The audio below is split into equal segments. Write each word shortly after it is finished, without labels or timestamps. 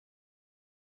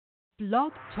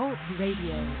Blog Talk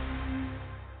Radio.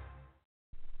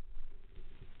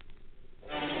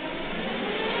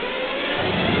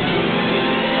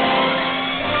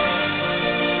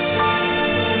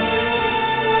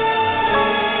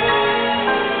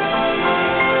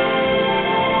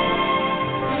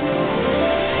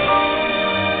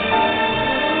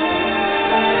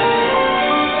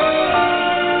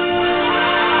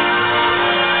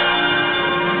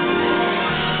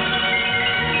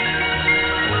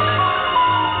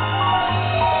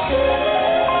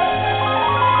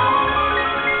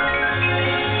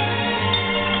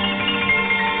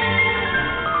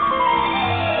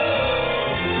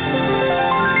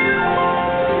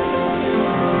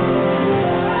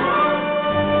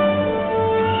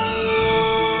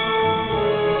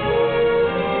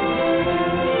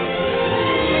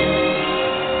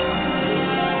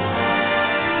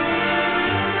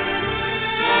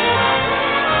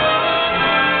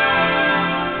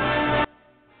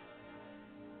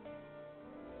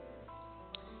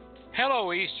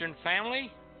 Eastern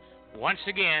family. Once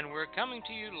again, we're coming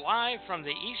to you live from the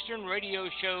Eastern Radio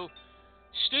Show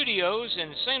studios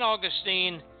in St.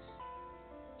 Augustine,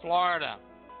 Florida.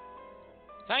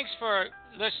 Thanks for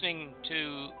listening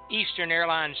to Eastern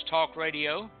Airlines Talk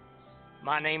Radio.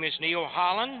 My name is Neil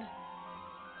Holland,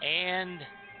 and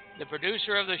the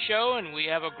producer of the show, and we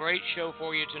have a great show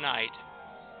for you tonight.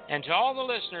 And to all the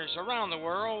listeners around the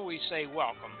world, we say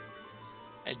welcome.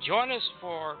 And join us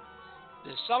for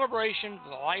the celebration of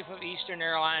the life of Eastern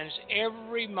Airlines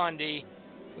every Monday,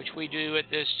 which we do at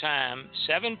this time,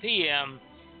 7 p.m.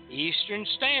 Eastern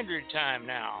Standard Time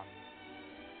now.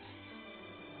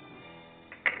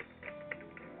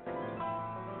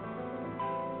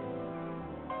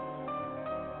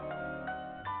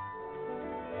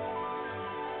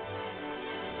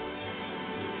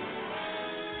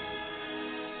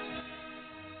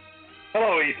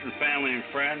 Hello, Eastern family and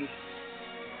friends.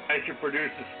 As your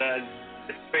producer said,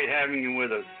 it's great having you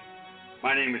with us.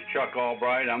 My name is Chuck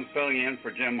Albright. I'm filling in for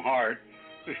Jim Hart,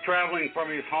 who's traveling from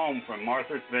his home from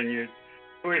Martha's Vineyard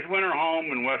to his winter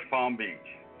home in West Palm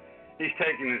Beach. He's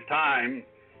taking his time,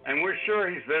 and we're sure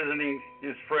he's visiting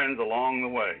his friends along the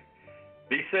way.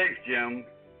 Be safe, Jim.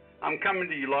 I'm coming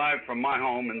to you live from my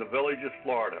home in the Villages,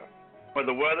 Florida, where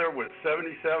the weather was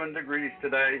 77 degrees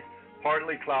today,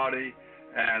 partly cloudy,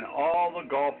 and all the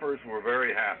golfers were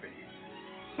very happy.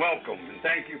 Welcome, and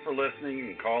thank you for listening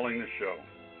and calling the show.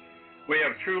 You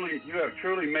have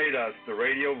truly made us the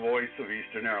radio voice of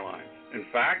Eastern Airlines. In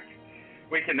fact,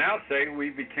 we can now say we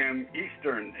became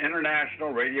Eastern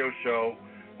International Radio Show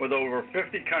with over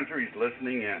 50 countries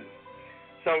listening in.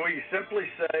 So we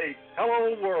simply say,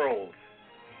 hello, world.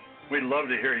 We'd love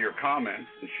to hear your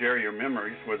comments and share your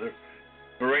memories with the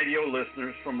radio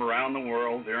listeners from around the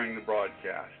world during the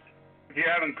broadcast. If you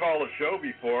haven't called a show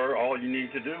before, all you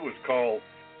need to do is call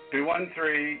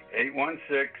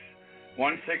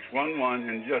 213-816-1611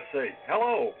 and just say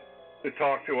hello to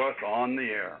talk to us on the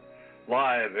air,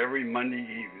 live every Monday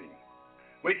evening.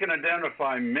 We can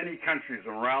identify many countries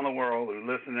around the world who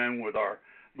listen in with our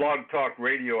Blog Talk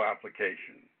Radio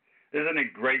application. Isn't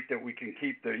it great that we can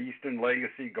keep the Eastern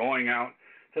legacy going out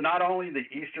to not only the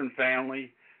Eastern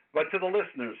family, but to the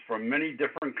listeners from many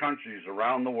different countries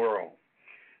around the world?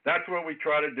 That's what we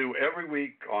try to do every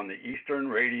week on the Eastern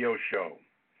Radio Show.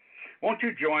 Won't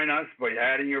you join us by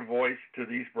adding your voice to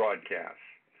these broadcasts?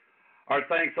 Our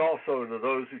thanks also to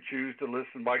those who choose to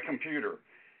listen by computer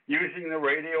using the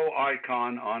radio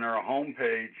icon on our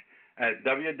homepage at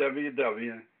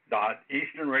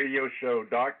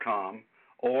www.easternradioshow.com,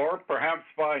 or perhaps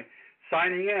by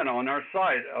signing in on our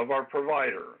site of our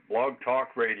provider, Blog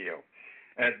Talk Radio,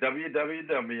 at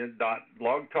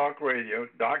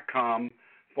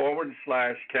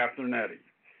www.blogtalkradio.com/Captain Eddie.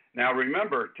 Now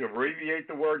remember to abbreviate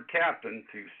the word captain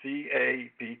to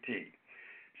CAPT.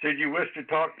 Should you wish to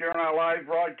talk during our live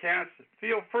broadcast,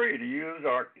 feel free to use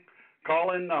our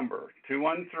call-in number,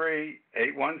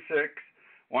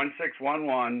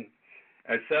 213-816-1611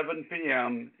 at 7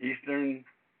 p.m. Eastern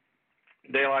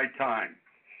Daylight Time.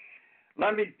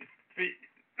 Let me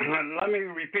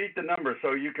repeat the number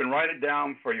so you can write it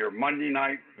down for your Monday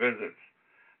night visits.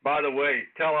 By the way,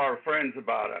 tell our friends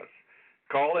about us.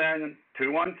 Call in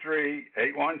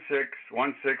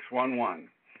 213-816-1611.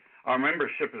 Our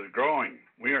membership is growing.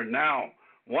 We are now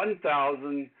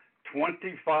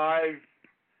 1,025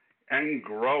 and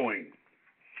growing.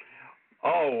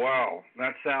 Oh, wow.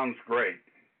 That sounds great.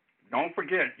 Don't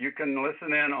forget, you can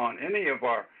listen in on any of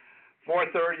our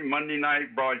 4:30 Monday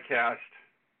night broadcasts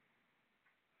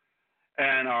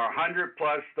and our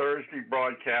 100-plus Thursday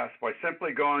broadcast by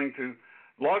simply going to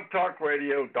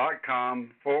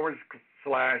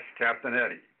blogtalkradio.com/Captain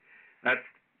Eddie. That's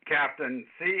Captain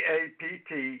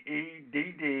Capteddie,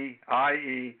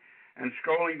 and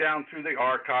scrolling down through the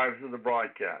archives of the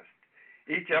broadcast.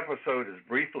 Each episode is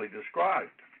briefly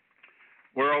described.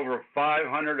 We're over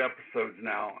 500 episodes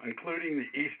now, including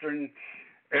the Eastern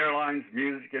Airlines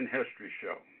Music and History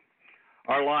Show.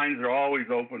 Our lines are always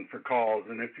open for calls,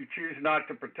 and if you choose not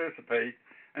to participate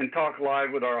and talk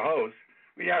live with our hosts,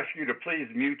 we ask you to please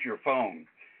mute your phone,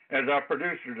 as our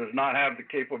producer does not have the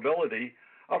capability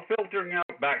of filtering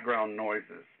out background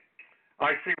noises.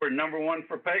 I see we're number one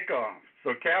for takeoff,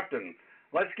 so Captain,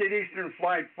 let's get Eastern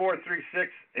Flight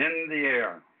 436 in the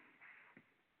air.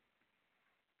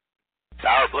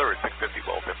 Tower Blue, 650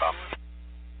 volt, tip off.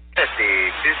 50,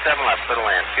 27 left, little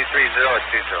land, 230 at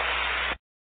 20.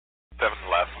 7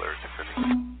 left, Blue,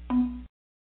 650.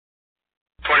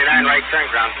 29 right turn,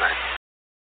 ground 9.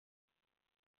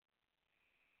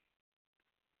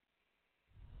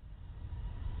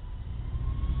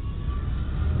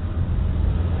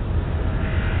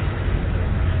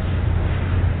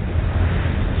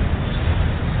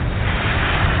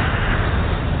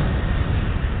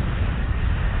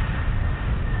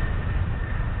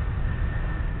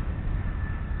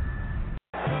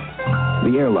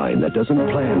 The airline that doesn't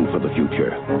plan for the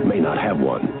future may not have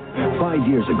one.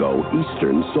 5 years ago,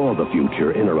 Eastern saw the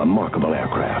future in a remarkable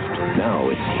aircraft. Now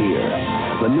it's here.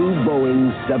 The new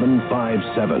Boeing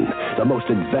 757, the most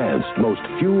advanced, most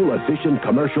fuel-efficient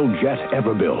commercial jet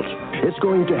ever built. It's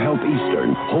going to help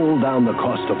Eastern hold down the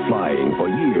cost of flying for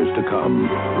years to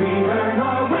come. We earn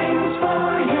our wings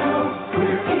for you.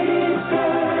 We're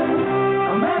Eastern,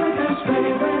 America's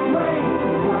favorite way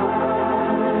to fly.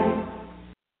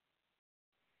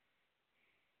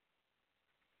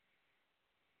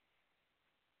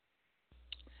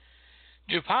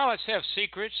 Do pilots have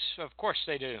secrets? Of course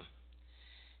they do.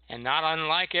 And not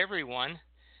unlike everyone,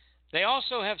 they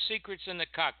also have secrets in the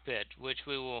cockpit, which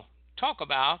we will talk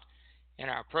about in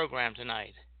our program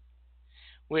tonight.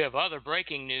 We have other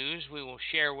breaking news we will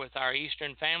share with our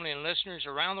Eastern family and listeners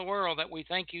around the world that we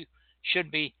think you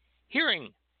should be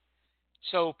hearing.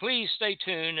 So please stay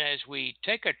tuned as we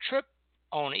take a trip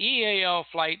on EAL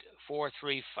Flight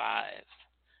 435.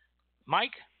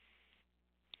 Mike?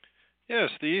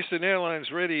 Yes, the Eastern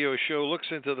Airlines radio show looks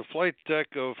into the flight deck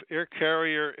of air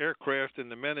carrier aircraft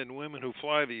and the men and women who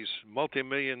fly these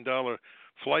multi-million-dollar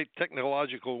flight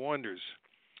technological wonders.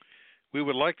 We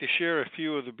would like to share a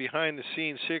few of the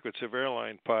behind-the-scenes secrets of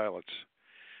airline pilots.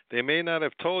 They may not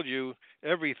have told you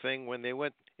everything when they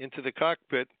went into the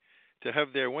cockpit to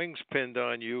have their wings pinned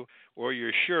on you or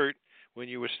your shirt when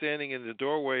you were standing in the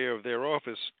doorway of their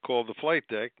office called the flight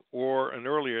deck, or an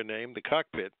earlier name, the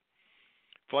cockpit.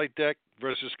 Flight deck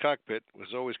versus cockpit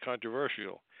was always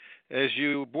controversial. As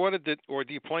you boarded it or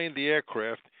deplaned the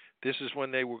aircraft, this is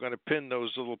when they were going to pin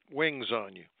those little wings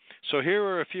on you. So here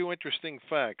are a few interesting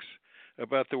facts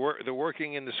about the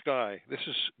working in the sky.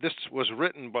 This was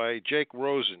written by Jake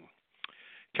Rosen.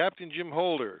 Captain Jim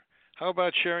Holder, how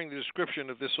about sharing the description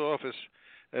of this office,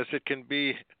 as it can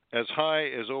be as high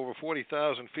as over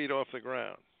 40,000 feet off the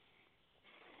ground?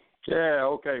 Yeah,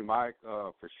 okay, Mike.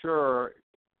 For sure.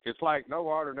 It's like no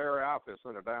ordinary office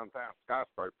in a downtown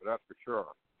skyscraper, that's for sure.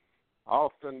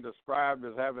 Often described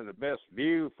as having the best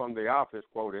view from the office,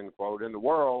 quote, unquote, in the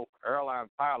world, airline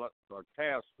pilots are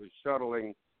tasked with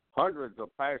shuttling hundreds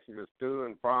of passengers to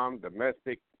and from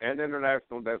domestic and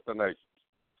international destinations.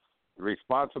 The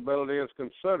responsibility is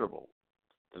considerable,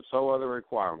 and so are the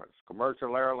requirements.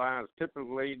 Commercial airlines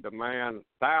typically demand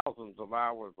thousands of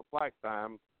hours of flight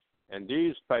time and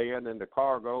dues paying in the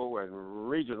cargo and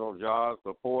regional jobs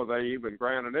before they even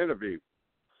grant an interview.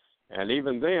 And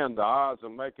even then, the odds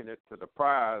of making it to the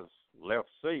prize left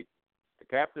seat, the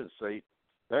captain's seat,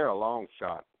 they're a long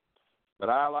shot. But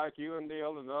I, like you and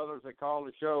Neil and others that call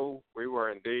the show, we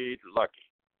were indeed lucky.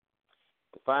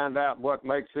 To find out what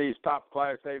makes these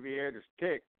top-class aviators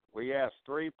tick, we asked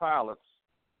 3 pilots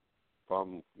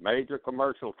from major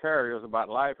commercial carriers about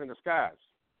life in the skies.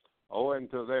 Owing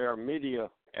to their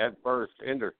media-adverse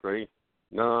industry,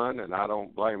 none, and I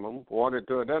don't blame them, wanted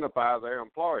to identify their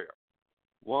employer.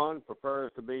 One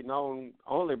prefers to be known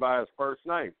only by his first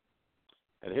name.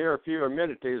 And here are a few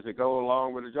amenities that go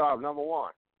along with the job. Number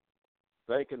 1,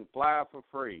 they can fly for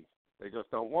free. They just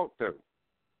don't want to.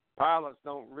 Pilots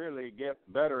don't really get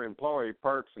better employee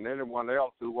perks than anyone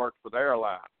else who works for the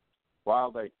airline.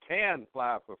 While they can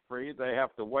fly for free, they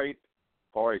have to wait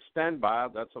for a standby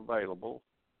that's available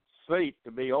seat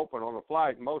to be open on a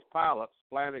flight. Most pilots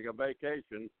planning a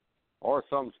vacation or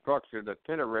some structured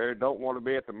itinerary don't want to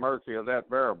be at the mercy of that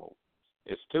variable.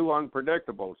 It's too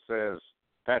unpredictable, says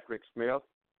Patrick Smith,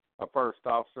 a first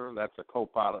officer. That's a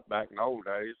co-pilot back in the old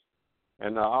days.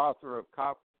 and the author of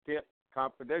Cockpit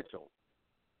Confidential.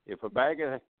 If a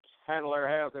baggage handler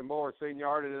has a more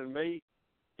seniority than me,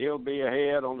 he'll be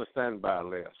ahead on the standby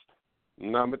list.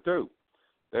 Number 2,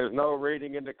 there's no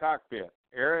reading in the cockpit.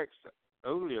 Eric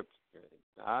Ulier,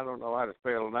 I don't know how to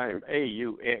spell the name,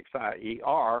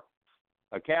 Auxier,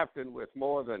 a captain with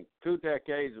more than 2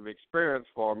 decades of experience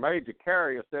for a major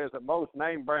carrier, says that most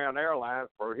name-brand airlines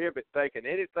prohibit taking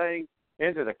anything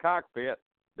into the cockpit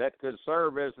that could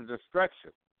serve as a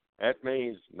distraction. That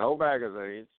means no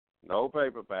magazines, no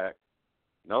paperback,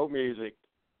 no music,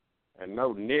 and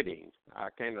no knitting. I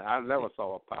never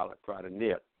saw a pilot try to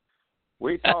knit.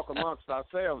 We talk amongst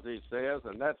ourselves, he says,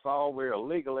 and that's all we're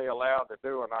legally allowed to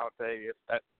do, and I'll tell you,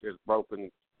 that is broken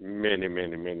many,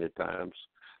 many, many times.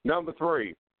 Number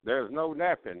 3, there's no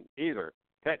napping either,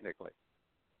 technically.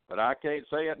 But I can't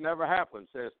say it never happened,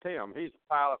 says Tim. He's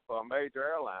a pilot for a major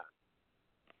airline.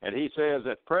 And he says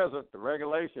at present the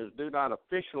regulations do not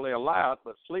officially allow it,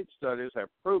 but sleep studies have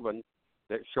proven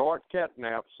that short cat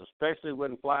naps, especially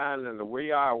when flying in the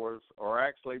wee hours, are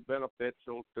actually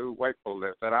beneficial to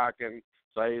wakefulness. And I can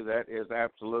say that is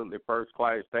absolutely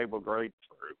first-class table-grade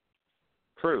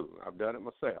true. I've done it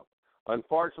myself.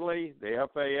 Unfortunately, the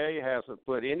FAA hasn't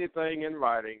put anything in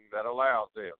writing that allows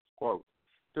this. Quote,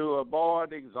 to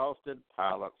avoid exhausted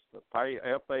pilots, the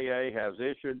FAA has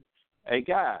issued a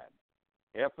guide,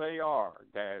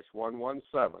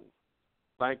 FAR-117,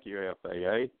 thank you,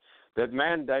 FAA, that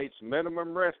mandates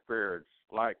minimum rest periods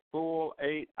like full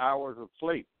 8 hours of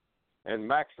sleep and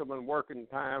maximum working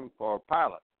time for a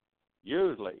pilot,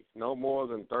 usually no more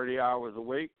than 30 hours a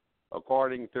week,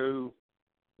 according to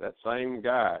that same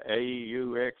guy,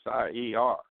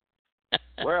 Auxier.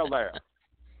 Well,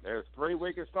 there's 3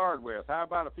 we can start with. How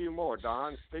about a few more,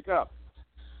 Don? Speak up.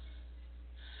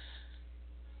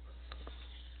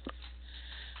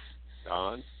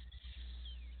 Don?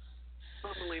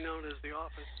 Commonly known as the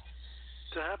office.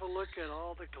 To have a look at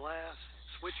all the glass,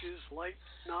 switches, light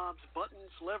knobs,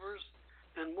 buttons, levers,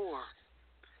 and more.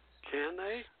 Can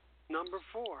they? Number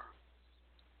 4.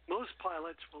 Most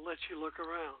pilots will let you look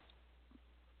around.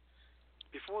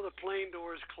 Before the plane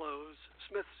doors close,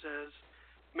 Smith says,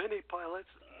 many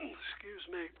pilots,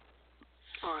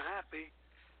 are happy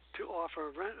to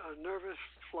offer nervous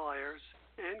flyers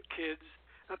and kids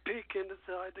a peek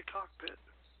inside the cockpit.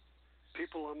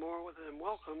 People are more than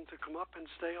welcome to come up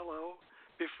and say hello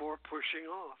before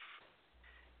pushing off.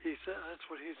 That's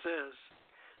what he says.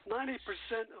 90%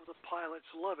 of the pilots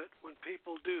love it when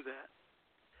people do that.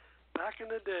 Back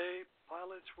in the day,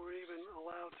 pilots were even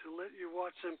allowed to let you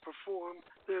watch them perform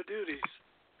their duties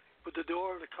with the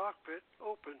door of the cockpit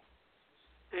open.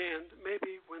 And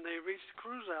maybe when they reached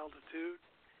cruise altitude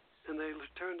and they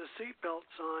turn the seatbelt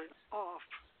sign off,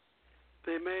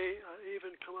 they may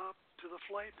even come up to the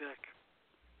flight deck.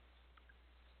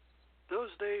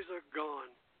 Those days are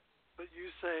gone, but you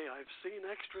say, I've seen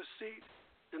extra seat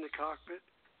in the cockpit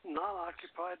not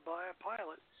occupied by a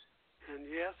pilot. And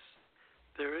yes,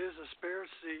 there is a spare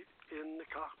seat in the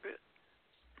cockpit.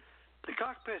 The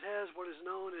cockpit has what is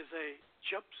known as a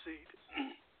jump seat,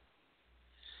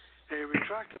 a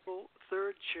retractable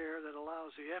third chair that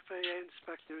allows the FAA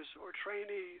inspectors or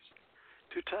trainees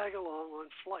to tag along on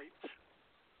flights.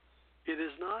 It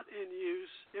is not in use.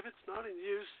 If it's not in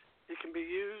use, it can be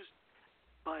used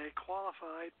by a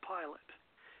qualified pilot,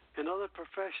 another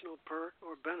professional perk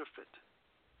or benefit.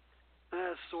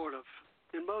 Sort of.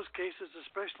 In most cases,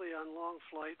 especially on long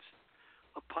flights,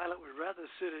 a pilot would rather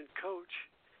sit in coach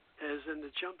as in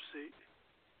the jump seat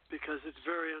because it's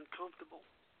very uncomfortable.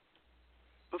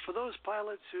 But for those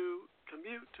pilots who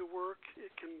commute to work,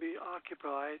 it can be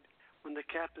occupied with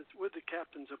the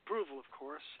captain's approval, of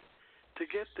course, to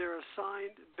get their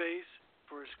assigned base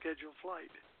for a scheduled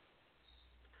flight.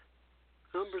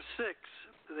 Number 6,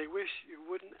 they wish you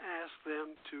wouldn't ask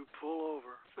them to pull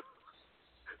over.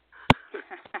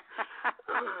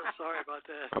 Sorry about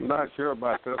that. I'm not sure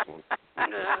about this one.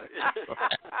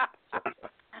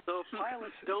 Though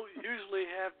pilots don't usually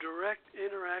have direct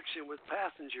interaction with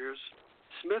passengers,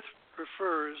 Smith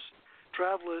prefers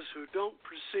travelers who don't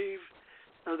perceive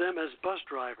them as bus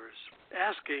drivers,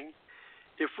 asking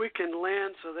if we can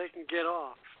land so they can get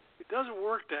off. It doesn't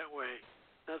work that way.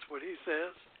 That's what he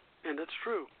says, and it's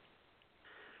true.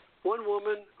 One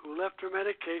woman who left her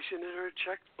medication in her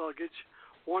checked luggage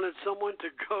wanted someone to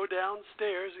go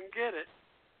downstairs and get it.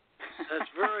 That's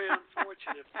very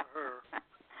unfortunate for her.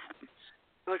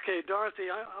 Okay,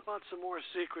 Dorothy, how about some more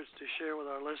secrets to share with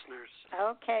our listeners?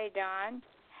 Okay, Don.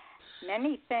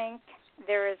 Many think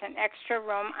there is an extra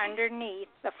room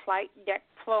underneath the flight deck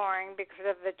flooring because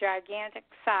of the gigantic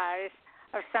size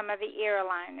of some of the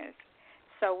airliners.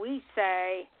 So we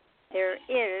say There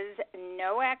is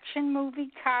no action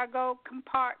movie cargo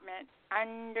compartment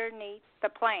underneath the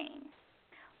plane.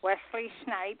 Wesley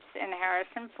Snipes and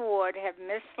Harrison Ford have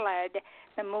misled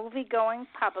the movie-going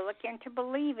public into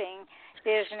believing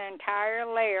there's an entire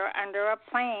layer under a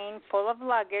plane full of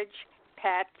luggage,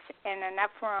 pets, and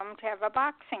enough room to have a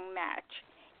boxing match.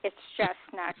 It's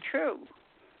just not true.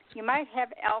 You might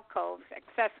have alcoves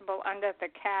accessible under the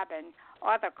cabin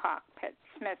or the cockpit,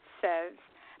 Smith says,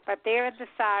 but they're the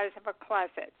size of a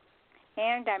closet.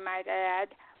 And I might add,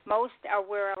 most are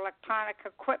where electronic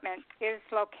equipment is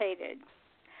located.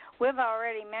 We've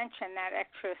already mentioned that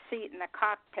extra seat in the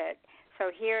cockpit,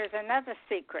 so here's another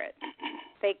secret.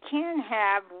 They can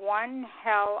have one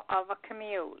hell of a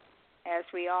commute, as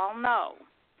we all know.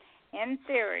 In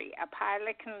theory, a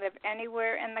pilot can live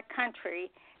anywhere in the country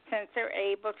since they're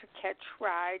able to catch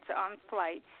rides on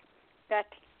flights that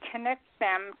connect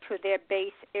them to their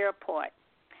base airport.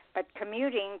 But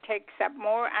commuting takes up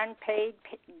more unpaid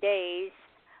days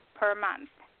per month,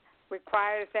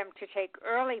 requires them to take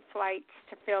early flights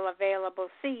to fill available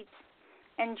seats,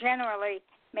 and generally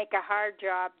make a hard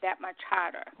job that much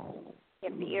harder.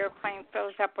 If the airplane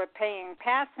fills up with paying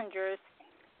passengers,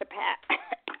 the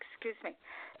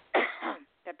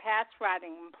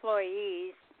pass-routing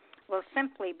employees will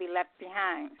simply be left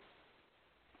behind.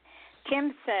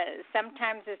 Tim says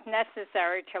sometimes it's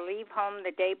necessary to leave home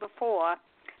the day before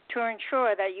to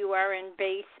ensure that you are in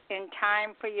base in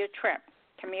time for your trip.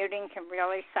 Commuting can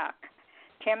really suck.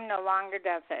 Tim no longer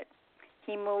does it.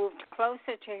 He moved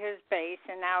closer to his base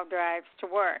and now drives to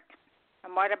work.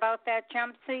 And what about that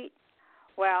jump seat?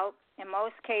 Well, in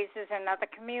most cases, another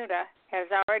commuter has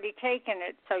already taken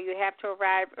it, so you have to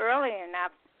arrive early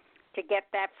enough to get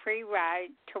that free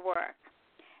ride to work.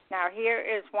 Now, here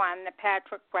is one that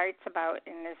Patrick writes about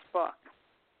in this book.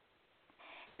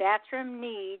 Bathroom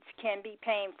needs can be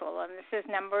painful, and this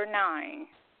is number 9.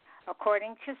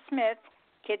 According to Smith,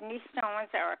 kidney stones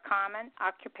are a common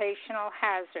occupational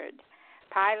hazard.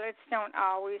 Pilots don't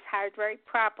always hydrate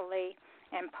properly,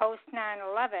 and post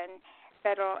 9/11,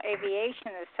 Federal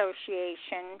Aviation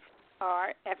Association,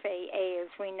 or FAA as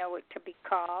we know it to be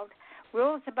called,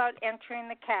 rules about entering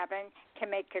the cabin can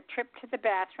make a trip to the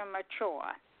bathroom a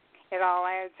chore. It all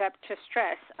adds up to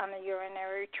stress on the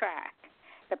urinary tract.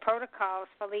 The protocols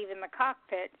for leaving the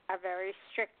cockpit are very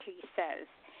strict, he says.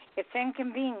 It's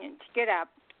inconvenient to get up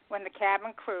when the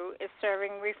cabin crew is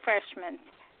serving refreshments,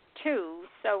 too,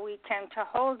 so we tend to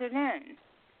hold it in.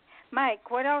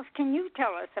 Mike, what else can you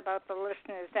tell us about the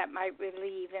listeners that might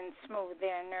relieve and smooth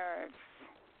their nerves?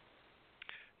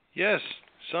 Yes.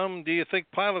 Do you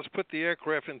think pilots put the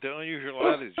aircraft into unusual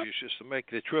attitudes just to make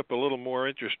the trip a little more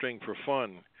interesting for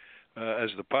fun,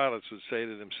 as the pilots would say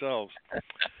to themselves?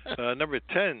 Number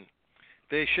 10,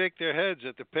 they shake their heads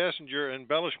at the passenger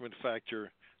embellishment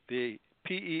factor. The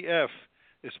PEF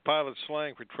is pilot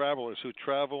slang for travelers who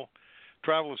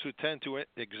tend to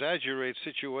exaggerate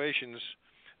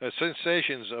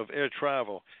sensations of air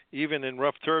travel. Even in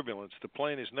rough turbulence, the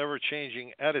plane is never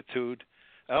changing altitude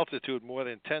more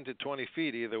than 10 to 20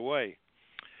 feet either way.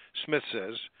 Smith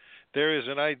says, there is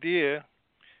an idea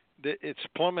that it's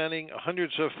plummeting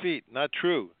hundreds of feet. Not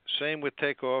true. Same with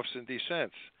takeoffs and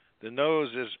descents. The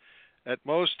nose is at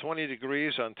most 20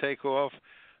 degrees on takeoff,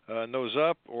 nose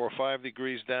up, or 5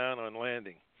 degrees down on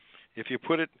landing. If you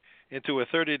put it into a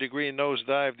 30-degree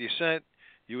nosedive descent,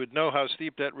 you would know how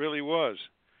steep that really was.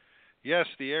 Yes,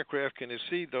 the aircraft can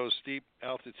exceed those steep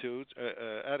attitudes,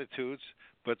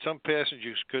 but some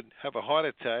passengers could have a heart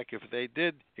attack if they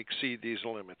did exceed these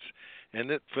limits.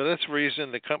 And for this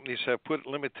reason, the companies have put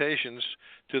limitations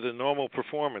to the normal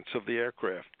performance of the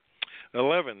aircraft.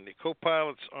 11, the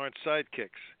co-pilots aren't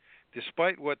sidekicks.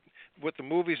 Despite what the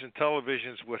movies and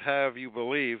televisions would have you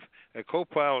believe, a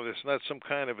co-pilot is not some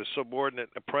kind of a subordinate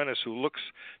apprentice who looks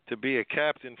to be a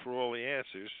captain for all the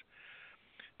answers.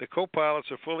 The co-pilots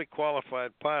are fully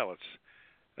qualified pilots.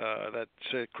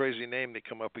 That's a crazy name they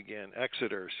come up again.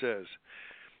 Exeter says.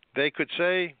 They could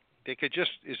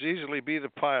just as easily be the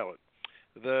pilot.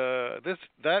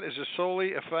 That is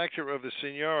solely a factor of the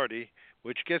seniority,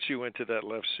 which gets you into that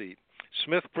left seat.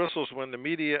 Smith bristles when the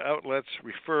media outlets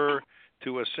refer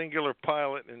to a singular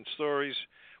pilot in stories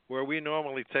where we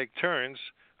normally take turns.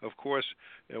 Of course,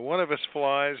 one of us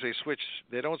flies.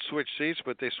 They don't switch seats,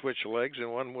 but they switch legs,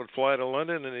 and one would fly to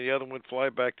London, and the other would fly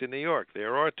back to New York.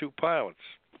 There are two pilots.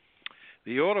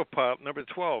 The autopilot, number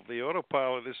 12. The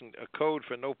autopilot isn't a code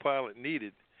for no pilot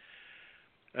needed.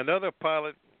 Another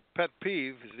pilot pet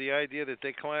peeve is the idea that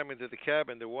they climb into the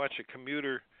cabin to watch a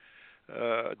commuter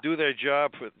do their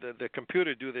job for the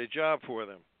computer do their job for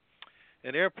them.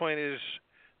 An airplane is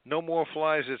no more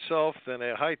flies itself than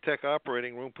a high-tech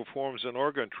operating room performs an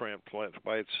organ transplant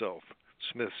by itself,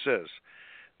 Smith says.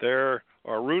 There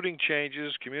are routing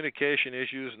changes, communication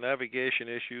issues, navigation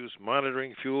issues,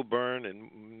 monitoring fuel burn,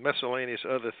 and miscellaneous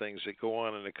other things that go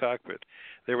on in the cockpit.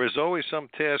 There is always some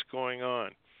task going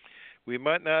on. We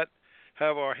might not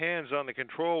have our hands on the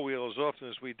control wheel as often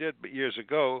as we did years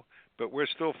ago, but we're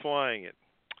still flying it.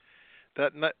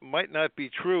 That might not be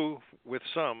true with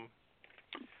some.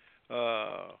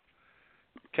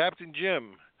 Captain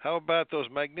Jim, how about those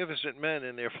magnificent men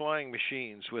in their flying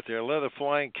machines with their leather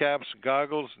flying caps,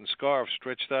 goggles, and scarves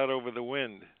stretched out over the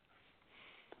wind?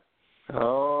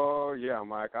 Oh, yeah,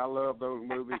 Mike. I love those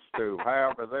movies, too.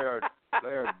 However,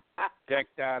 they're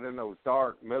decked out in those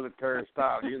dark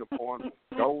military-style uniforms,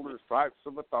 golden stripes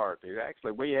of authority.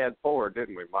 Actually, we had 4,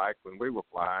 didn't we, Mike, when we were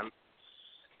flying?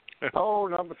 Oh,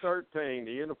 number 13,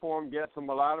 the uniform gets them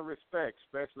a lot of respect,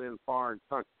 especially in foreign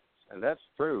countries. And that's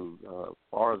true, as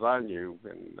far as I knew,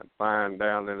 and flying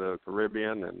down in the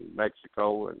Caribbean and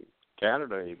Mexico and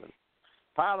Canada even.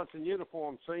 Pilots in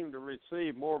uniform seem to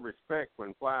receive more respect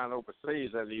when flying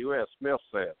overseas than the U.S., Smith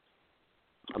said.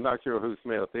 I'm not sure who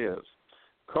Smith is.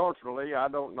 Culturally, I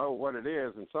don't know what it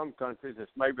is. In some countries,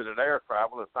 it's maybe that air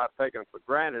travel is not taken for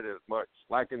granted as much,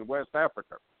 like in West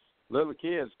Africa. Little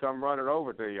kids come running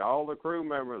over to you. All the crew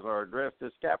members are addressed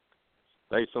as captain.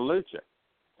 They salute you,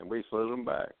 and we salute them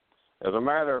back. As a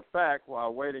matter of fact,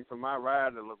 while waiting for my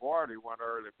ride to LaGuardia one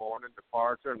early morning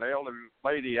departure, an elderly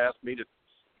lady asked me to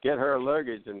get her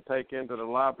luggage and take into the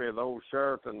lobby of the old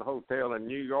Sheraton Hotel in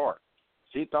New York.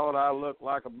 She thought I looked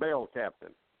like a bell captain,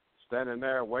 standing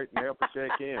there waiting to help her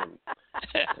check in.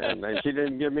 And she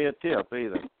didn't give me a tip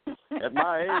either. At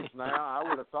my age now, I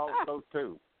would have thought so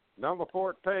too. Number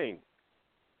 14,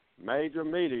 major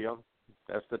media,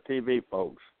 that's the TV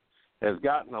folks, has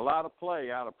gotten a lot of play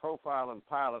out of profiling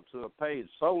pilots who are paid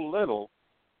so little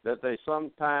that they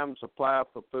sometimes apply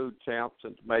for food stamps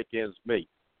and to make ends meet.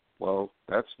 Well,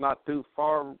 that's not too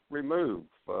far removed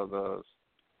for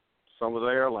some of the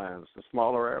airlines, the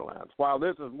smaller airlines. While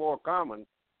this is more common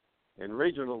in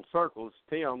regional circles,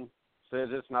 Tim says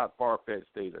it's not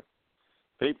far-fetched either.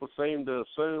 People seem to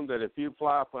assume that if you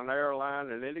fly for an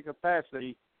airline in any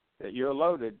capacity that you're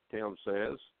loaded, Tim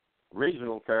says.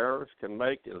 Regional carriers can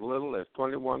make as little as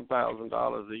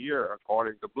 $21,000 a year,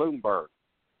 according to Bloomberg,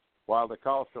 while the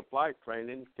cost of flight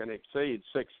training can exceed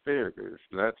 6 figures.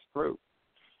 That's true.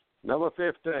 Number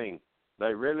 15,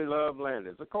 they really love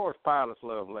landings. Of course, pilots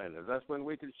love landings. That's when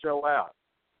we can show out.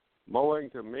 Owing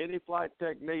to many flight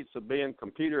techniques of being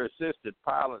computer-assisted,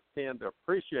 pilots tend to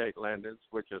appreciate landings,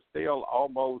 which are still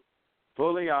almost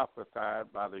fully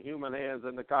occupied by the human hands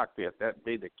in the cockpit. That'd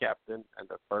be the captain and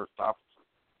the first officer.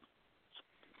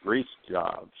 Grease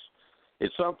jobs.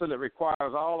 It's something that requires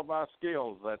all of our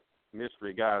skills, that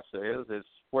mystery guy says. It's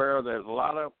where there's a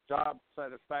lot of job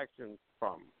satisfaction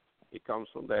from. It comes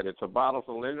from that. It's a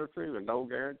volatile industry with no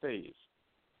guarantees.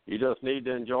 You just need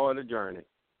to enjoy the journey.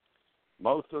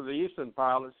 Most of the Eastern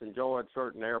pilots enjoyed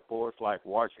certain airports like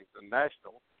Washington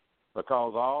National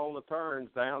because all the turns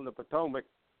down the Potomac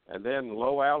and then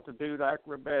low-altitude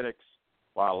acrobatics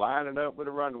while lining up with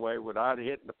a runway without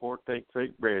hitting the 14th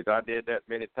Street Bridge. I did that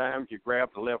many times. You grab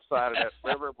the left side of that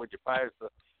river when you pass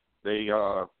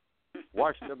the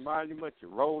Washington Monument. You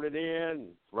rolled it in,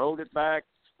 rolled it back,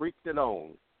 squeaked it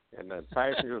on. And the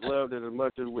passengers loved it as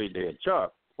much as we did.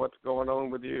 Chuck, what's going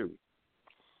on with you?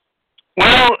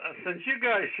 Well, since you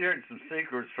guys shared some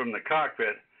secrets from the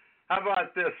cockpit, how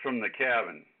about this from the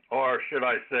cabin? Or should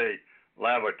I say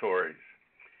lavatories?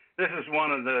 This is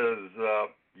one of those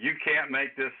you can't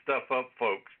make this stuff up,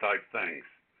 folks, type things.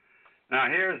 Now,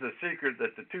 here's the secret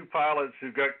that the 2 pilots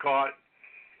who got caught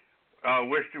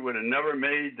wished it would have never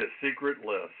made the secret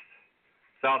list.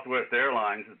 Southwest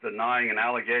Airlines is denying an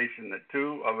allegation that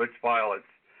 2 of its pilots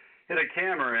hid a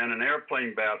camera in an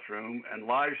airplane bathroom and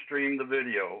live-streamed the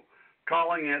video,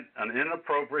 calling it an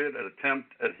inappropriate attempt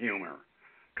at humor,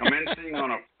 commencing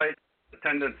on a flight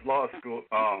attendant's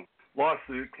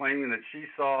lawsuit claiming that she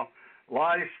saw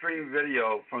live stream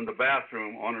video from the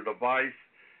bathroom on a device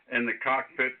in the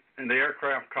cockpit, in the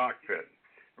aircraft cockpit.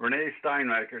 Renee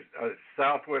Steinmacher, a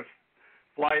Southwest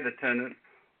flight attendant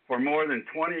for more than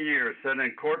 20 years, said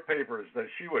in court papers that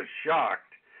she was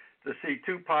shocked to see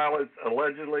 2 pilots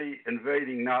allegedly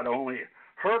invading not only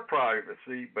her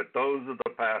privacy but those of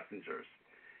the passengers.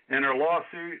 In her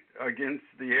lawsuit against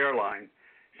the airline,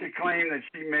 she claimed that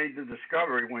she made the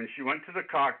discovery when she went to the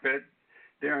cockpit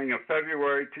during a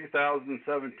February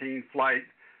 2017 flight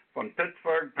from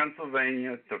Pittsburgh,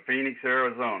 Pennsylvania to Phoenix,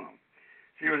 Arizona.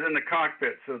 She was in the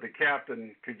cockpit so the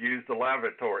captain could use the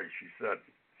lavatory, she said.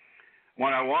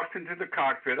 When I walked into the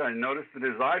cockpit, I noticed that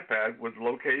his iPad was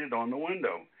located on the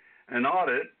window, and on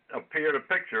it appeared a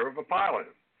picture of a pilot.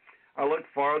 I looked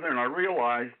farther, and I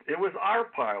realized it was our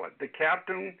pilot. The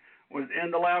captain was in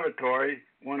the lavatory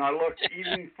when I looked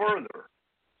even further.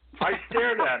 I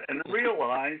stared at it and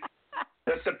realized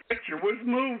that the picture was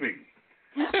moving.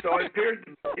 So it appeared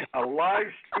to be a live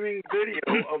streaming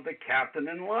video of the captain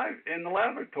in the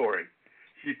lavatory.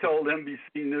 She told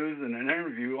NBC News in an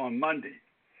interview on Monday.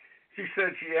 She said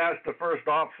she asked the first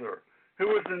officer, who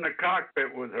was in the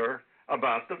cockpit with her,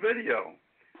 about the video.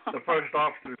 The first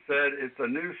officer said it's a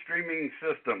new streaming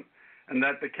system and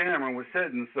that the camera was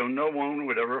hidden so no one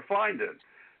would ever find it.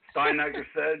 Steinecker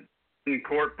said in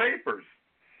court papers.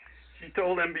 She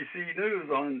told NBC News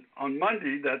on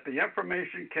Monday that the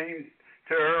information came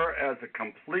to her as a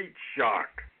complete shock.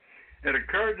 It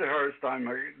occurred to her,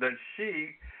 Steinecker, that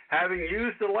she, having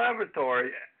used the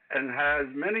lavatory and has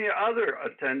many other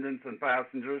attendants and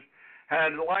passengers,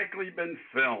 had likely been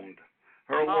filmed.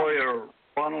 Her lawyer,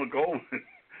 Ronald Goldman,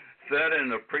 said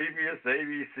in a previous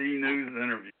ABC News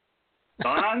interview.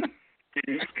 Don, can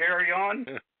you carry on?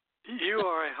 You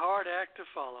are a hard act to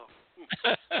follow.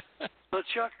 But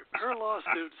Chuck, her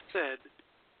lawsuit said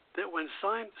that when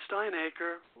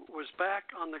Steinecker was back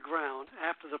on the ground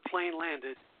after the plane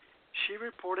landed, she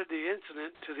reported the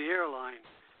incident to the airline,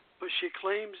 but she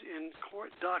claims in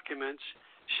court documents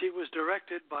she was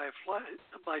directed by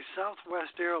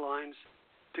Southwest Airlines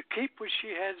to keep what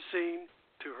she had seen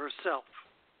to herself.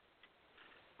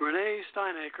 Renee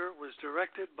Steinecker was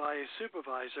directed by a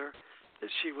supervisor that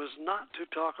she was not to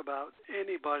talk about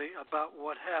anybody about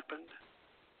what happened.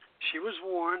 She was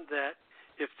warned that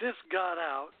if this got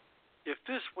out, if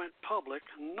this went public,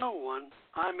 no one,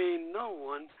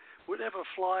 would ever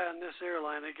fly on this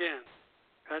airline again.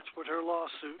 That's what her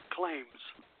lawsuit claims.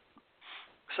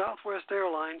 Southwest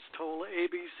Airlines told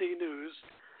ABC News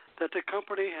that the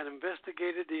company had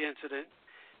investigated the incident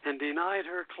and denied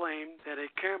her claim that a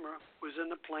camera was in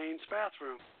the plane's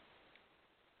bathroom.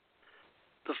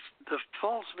 The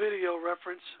false video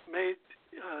reference made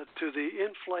to the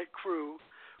in-flight crew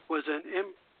was an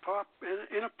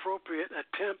inappropriate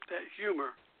attempt at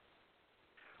humor.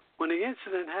 When the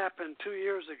incident happened 2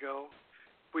 years ago,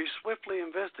 we swiftly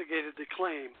investigated the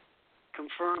claim,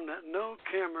 confirmed that no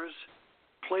cameras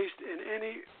placed in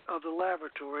any of the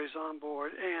lavatories on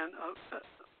board, and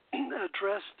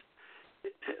addressed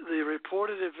the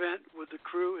reported event with the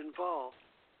crew involved.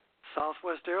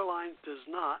 Southwest Airlines does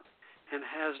not and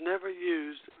has never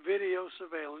used video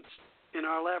surveillance in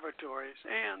our lavatories,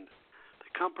 and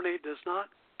the company does not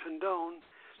condone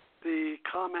the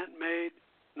comment made,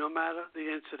 no matter the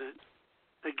incident.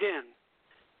 Again,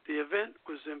 the event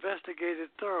was investigated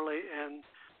thoroughly and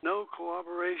no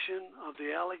corroboration of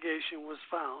the allegation was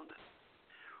found.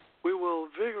 We will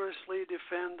vigorously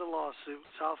defend the lawsuit,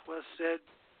 Southwest said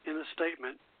in a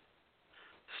statement.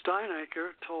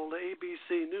 Steinecker told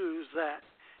ABC News that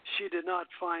she did not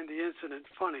find the incident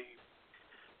funny.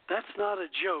 That's not a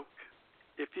joke.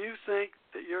 If you think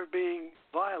that you're being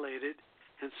violated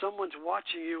and someone's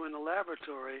watching you in the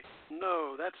laboratory,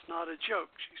 no, that's not a joke,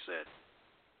 she said.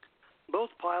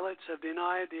 Both pilots have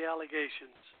denied the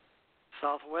allegations.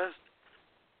 Southwest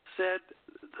said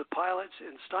the pilots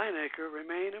and Steinecker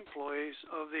remain employees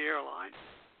of the airline.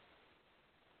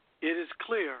 It is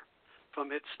clear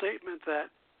from its statement that,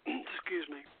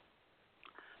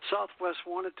 Southwest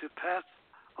wanted to pass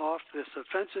off this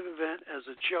offensive event as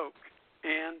a joke,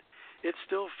 and it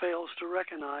still fails to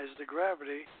recognize the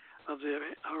gravity of the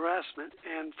harassment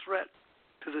and threat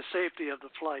to the safety of the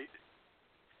flight.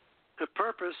 The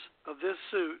purpose of this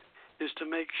suit is to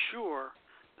make sure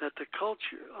that the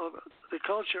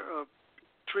culture of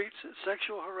treats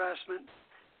sexual harassment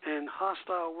and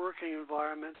hostile working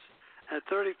environments at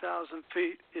 30,000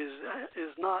 feet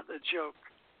is not a joke.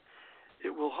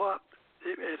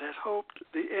 It had hoped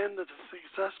the end of the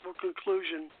successful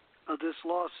conclusion of this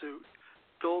lawsuit,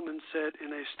 Goldman said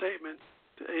in a statement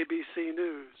to ABC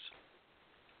News.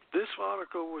 This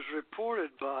article was reported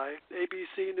by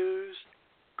ABC News,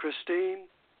 Christine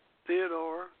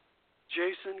Theodore,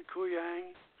 Jason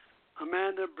Kuyang,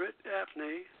 Amanda Britt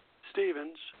Daphne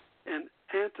Stevens, and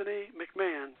Anthony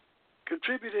McMahon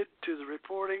contributed to the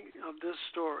reporting of this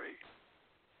story.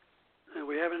 And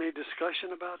we have any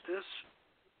discussion about this?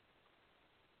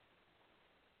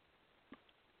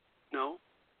 No?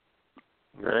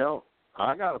 Well,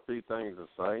 I got a few things to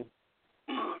say.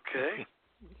 Okay.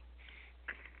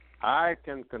 I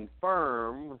can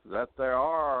confirm that there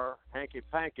are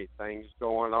hanky-panky things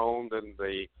going on in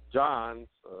the Johns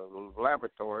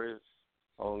laboratories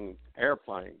on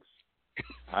airplanes.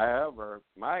 However,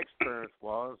 my experience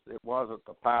was it wasn't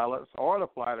the pilots or the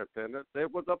flight attendants,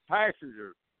 it was the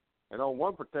passengers. And on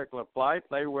one particular flight,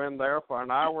 they were in there for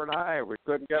an hour and a half. We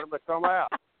couldn't get them to come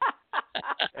out.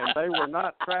 And they were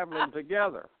not traveling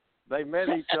together. They met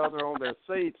each other on their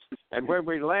seats. And when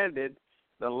we landed,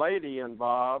 the lady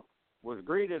involved was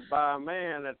greeted by a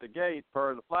man at the gate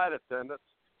per the flight attendants,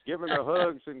 giving her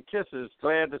hugs and kisses,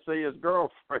 glad to see his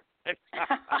girlfriend.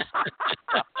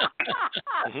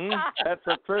 That's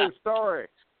a true story.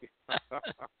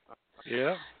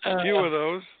 Yeah, a few of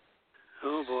those.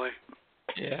 Oh, boy.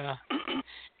 Yeah.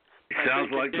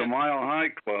 Sounds like the Mile High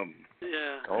Club.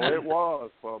 Yeah. Oh, it was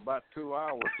for about 2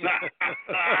 hours.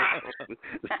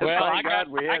 Well, Thank God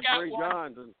we had got 3 one.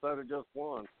 Johns instead of just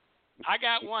one. I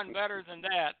got one better than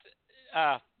that.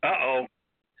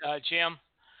 Jim.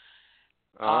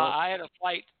 I had a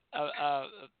flight,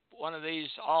 one of these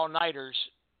all-nighters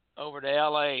over to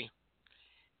L.A.,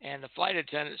 and the flight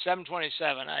attendant,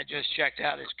 727, I just checked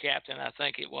out as captain, I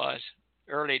think it was,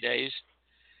 early days.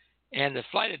 And the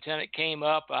flight attendant came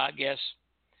up, I guess,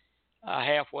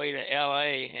 halfway to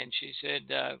L.A., and she said,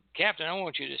 Captain, I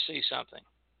want you to see something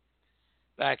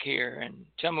back here, and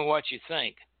tell me what you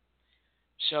think.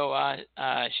 So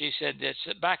she said,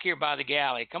 it's back here by the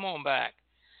galley. Come on back.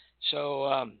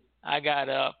 So I got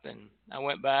up, and I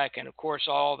went back, and, of course,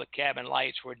 all the cabin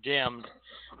lights were dimmed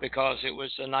because it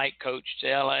was the night coach to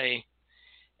L.A.,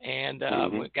 and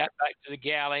we got back to the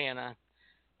galley, and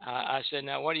I said,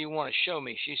 now, what do you want to show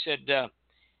me? She said,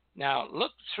 now,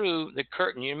 look through the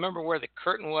curtain. You remember where the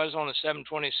curtain was on the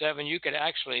 727? You could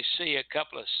actually see a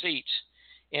couple of seats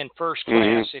in first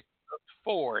class if you looked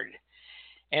forward.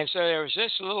 And so there was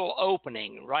this little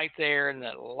opening right there in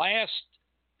the last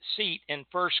seat in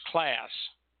first class.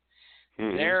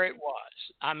 There it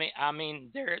was. I mean,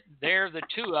 there the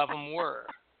two of them were.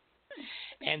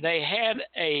 And they had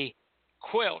a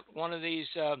quilt, one of these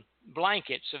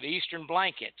blankets, of Eastern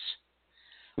blankets,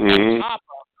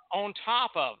 on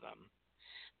top of them.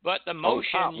 But the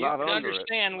motion, you could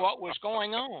understand what was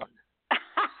going on.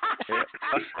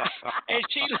 And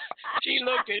she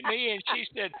looked at me and she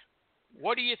said,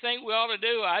 what do you think we ought to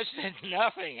do? I said,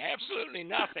 nothing, absolutely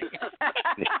nothing.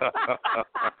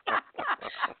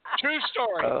 True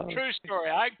story.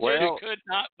 I just could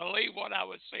not believe what I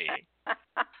was seeing.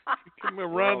 Give them a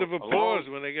round of applause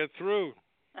when they get through.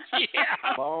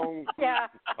 Yeah.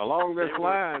 Along this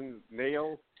line,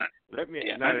 Neil, let me.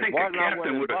 Yeah. Now, I think the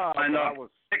captain would have signed off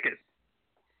ticket.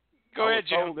 Go ahead,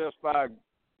 Jim. I was told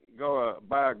this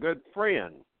by a good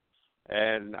friend,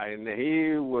 and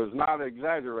he was not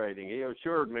exaggerating. He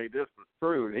assured me this was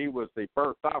true, and he was the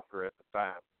first officer at the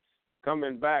time,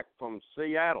 coming back from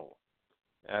Seattle,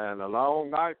 and a long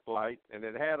night flight, and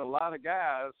it had a lot of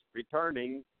guys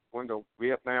returning when the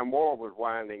Vietnam War was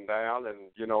winding down, and,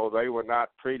 you know, they were not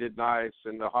treated nice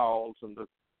in the halls and the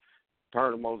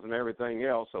terminals and everything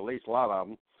else, at least a lot of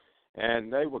them.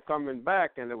 And they were coming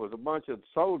back, and there was a bunch of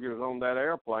soldiers on that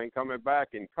airplane coming back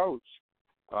in coach.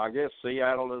 I guess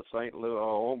Seattle to St. Louis,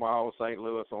 or Omaha, St.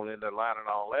 Louis, on into Atlanta and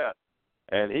all that.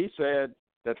 And he said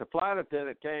that the flight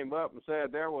attendant came up and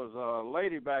said there was a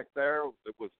lady back there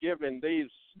that was giving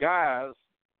these guys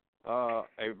a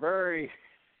very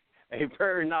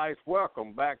nice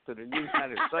welcome back to the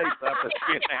United States after the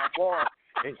Vietnam War.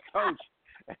 And Coach,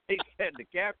 he said the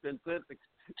captain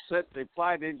sent the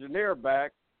flight engineer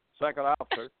back, second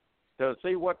officer, to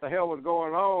see what the hell was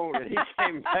going on. And he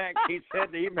came back. He said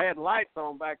he even had lights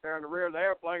on back there in the rear of the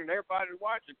airplane, and everybody was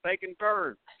watching, taking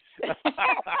turns. And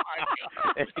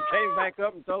he came back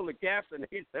up and told the captain.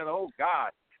 He said, "Oh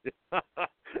God,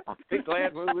 I'll be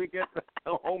glad when we get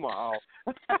to Omaha."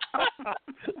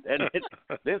 And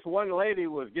this one lady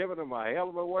was giving him a hell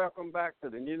of a welcome back to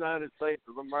the United States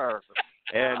of America.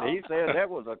 And he said that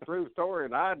was a true story,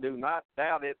 and I do not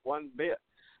doubt it one bit.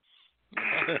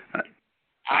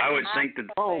 I would think that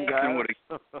captain would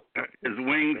have his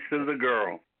wings to the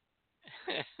girl.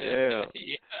 Yeah.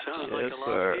 Sounds like a lot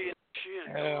of shit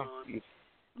going on.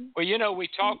 Well, you know, we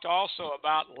talked also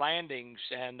about landings,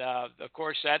 and of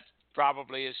course that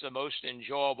probably is the most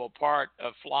enjoyable part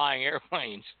of flying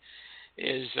airplanes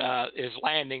is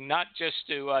landing, not just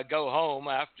to go home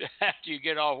after you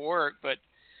get off work, but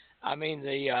I mean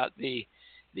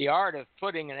the art of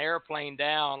putting an airplane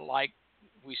down, like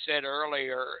we said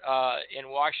earlier in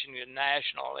Washington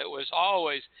National. It was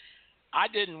always, I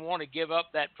didn't want to give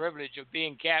up that privilege of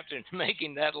being captain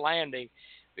making that landing,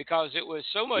 because it was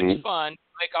so much fun to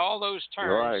make all those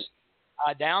turns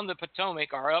down the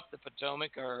Potomac, or up the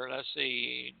Potomac, or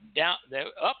down the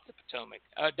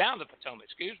Potomac,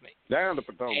 excuse me. Down the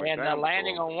Potomac. And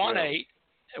landing on 1-8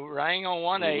 running on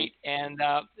 1/8, and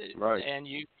Right. and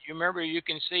you remember you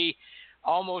can see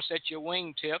almost at your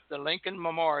wingtip the Lincoln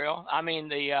Memorial. I mean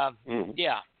the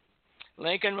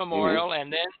Lincoln Memorial,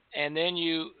 and then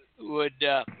you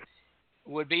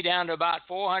would be down to about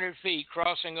 400 feet,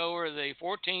 crossing over the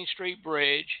 14th Street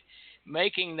Bridge,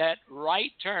 making that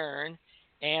right turn,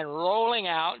 and rolling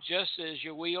out just as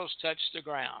your wheels touch the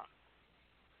ground.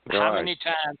 Right. How many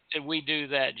times did we do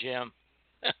that, Jim?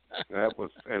 That was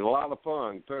and a lot of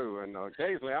fun too, and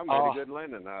occasionally I made a good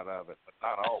landing out of it, but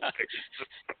not always.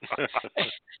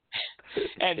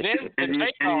 And then and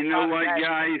you know what,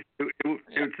 guys?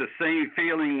 It's the same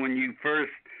feeling when you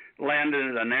first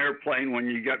landed an airplane when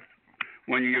you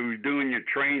were doing your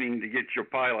training to get your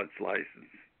pilot's license.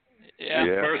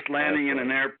 Yeah. First landing in an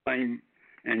airplane,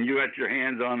 and you had your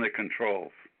hands on the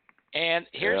controls. And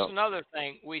here's another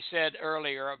thing we said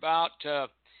earlier about the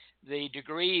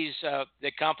degrees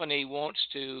the company wants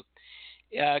to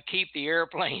keep the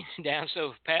airplane down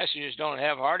so passengers don't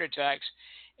have heart attacks.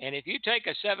 And if you take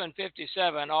a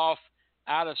 757 off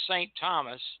out of St.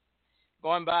 Thomas,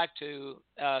 going back to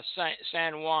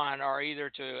San Juan or either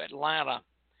to Atlanta,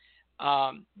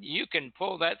 you can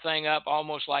pull that thing up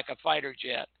almost like a fighter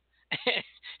jet.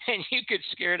 And you could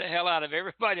scare the hell out of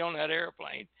everybody on that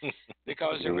airplane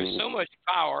because there was so much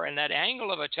power, and that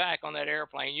angle of attack on that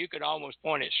airplane, you could almost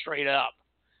point it straight up.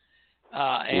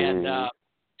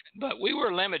 But we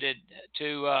were limited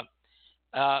to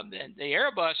the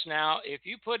Airbus. Now, if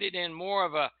you put it in more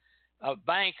of a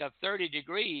bank of 30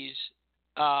 degrees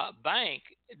bank,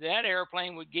 that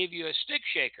airplane would give you a stick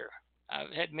shaker.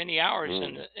 I've had many hours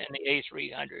in the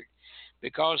A300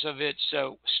 because of its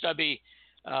stubby,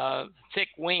 thick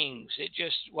wings. It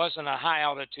just wasn't a high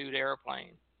altitude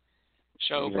airplane.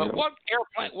 So, but what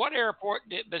airport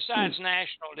besides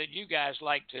National did you guys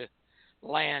like to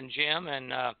land, Jim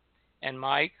and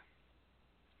Mike?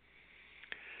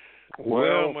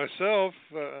 Well, myself,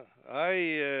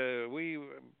 we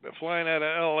flying out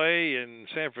of L.A. and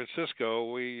San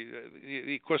Francisco.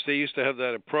 Of course, they used to have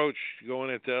that approach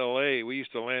going into L.A. We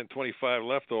used to land 25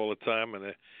 left all the time,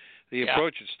 and the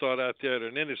approach would start out there at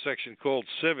an intersection called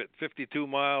Civet, 52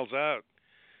 miles out,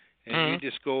 and you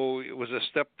just go. It was a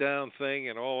step down thing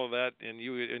and all of that, and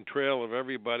you were in trail of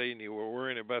everybody, and you were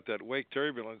worrying about that wake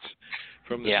turbulence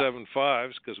from the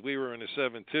 7.5s because we were in a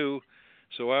 7.2.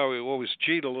 So I would always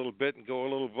cheat a little bit and go a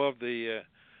little above the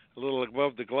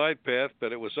glide path,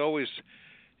 but it was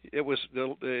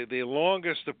the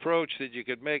longest approach that you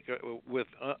could make with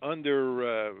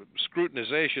under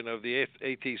scrutinization of the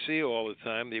ATC all the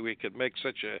time. That we could make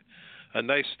such a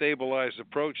nice stabilized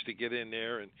approach to get in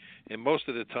there, and most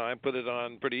of the time put it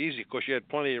on pretty easy. Of course, you had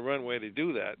plenty of runway to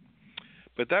do that,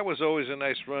 but that was always a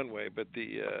nice runway. But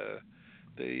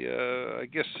I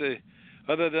guess.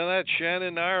 Other than that,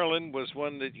 Shannon, Ireland was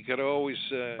one that you could always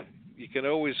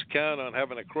count on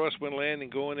having a crosswind landing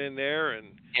going in there,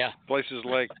 and places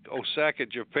like Osaka,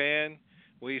 Japan.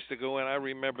 We used to go in. I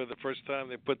remember the first time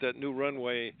they put that new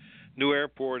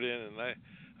airport in, and I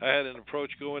had an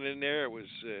approach going in there.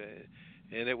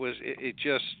 It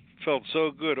just felt so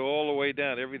good all the way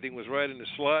down. Everything was right in the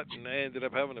slot, and I ended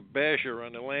up having a basher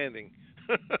on the landing.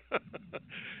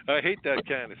 I hate that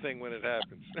kind of thing when it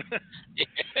happens.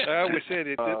 I always say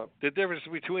that the difference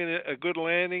between a good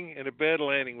landing and a bad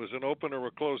landing was an open or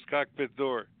a closed cockpit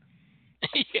door.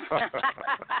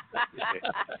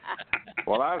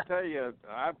 Well, I'll tell you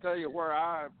where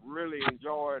I really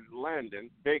enjoyed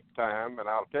landing big time, and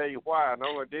I'll tell you why. I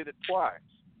only did it twice,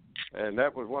 and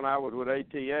that was when I was with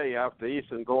ATA after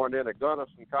Easton going into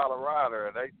Gunnison, Colorado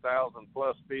at 8,000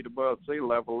 plus feet above sea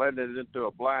level, landed into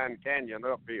a blind canyon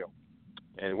uphill.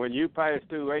 And when you pass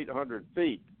through 800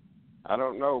 feet, I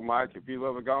don't know, Mike, if you've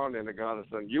ever gone into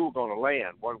Gunnison, you were going to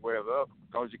land one way or the other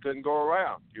because you couldn't go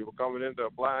around. You were coming into a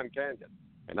blind canyon.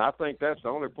 And I think that's the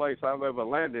only place I've ever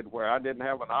landed where I didn't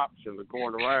have an option of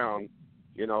going around,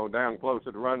 down close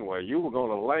to the runway. You were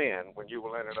going to land when you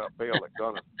were landing uphill at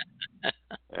Gunnison.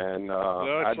 And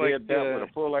I did that with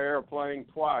a full airplane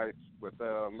twice with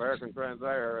American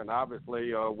Transair, and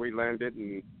obviously we landed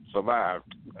and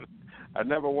survived. I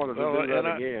never wanted to do that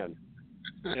again.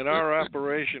 In our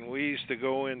operation, we used to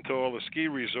go into all the ski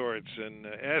resorts, and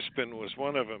Aspen was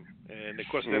one of them. And, of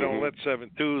course, they don't let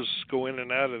 7.2s go in and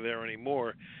out of there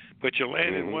anymore. But you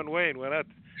landed one way and went out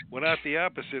the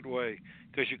opposite way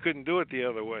because you couldn't do it the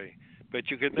other way.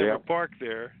 But you could never park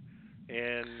there.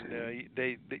 And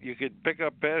you could pick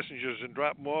up passengers and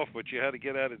drop them off, but you had to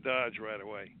get out of Dodge right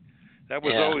away. That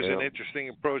was always an interesting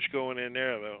approach going in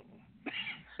there, though.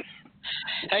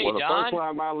 Hey, well, the Don. first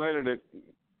time I landed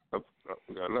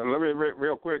let me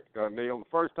real quick, Neil. The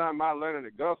first time I landed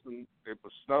at Guston, it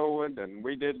was snowing, and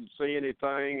we didn't see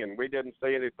anything,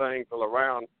 till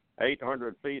around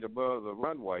 800 feet above the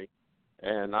runway.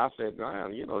 And I said,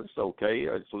 man, it's okay.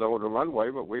 It's lower the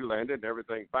runway, but we landed and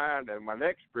everything fine. And my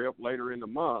next trip later in the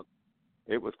month,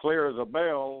 it was clear as a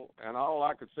bell, and all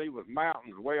I could see was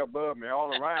mountains way above me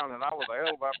all around, and I was a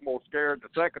hell of a lot more scared the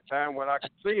second time when I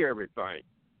could see everything.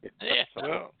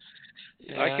 Well,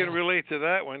 I can relate to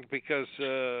that one because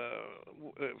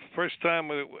first time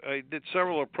I did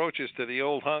several approaches to the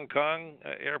old Hong Kong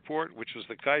airport, which was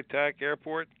the Kai Tak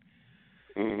airport,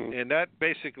 and that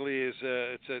basically is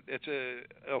it's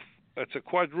a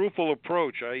quadruple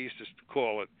approach. I used to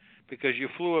call it because you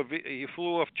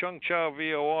flew off Chung Chau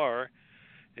VOR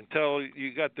until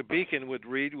you got the beacon would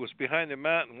read. It was behind the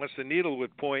mountain. Once the needle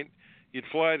would point, you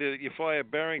fly a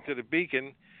bearing to the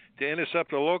beacon to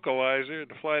intercept the localizer,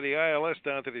 to fly the ILS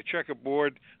down to the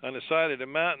checkerboard on the side of the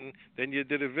mountain. Then you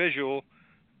did a visual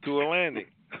to a landing.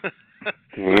 I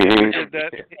did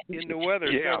that in the weather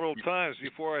several times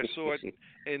before I saw it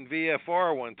in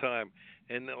VFR one time.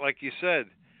 And like you said,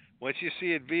 once you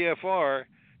see it VFR,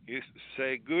 you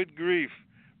say, good grief,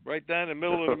 right down the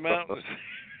middle of the mountains.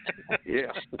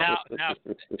 Yeah.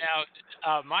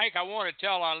 Now, Mike, I want to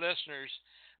tell our listeners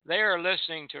they are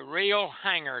listening to real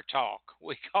hangar talk.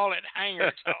 We call it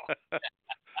hangar talk.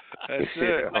 That's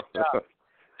it. But,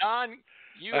 Don,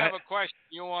 you have a question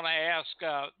you want to ask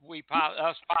us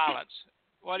pilots.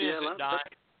 What is it, Don?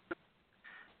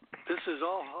 This is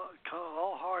all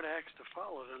hard acts to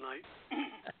follow tonight.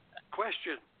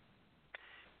 Question.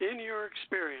 In your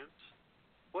experience,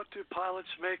 what do pilots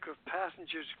make of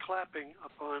passengers clapping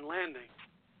upon landing?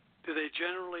 Do they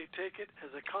generally take it as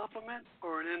a compliment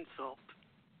or an insult?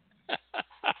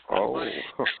 Oh.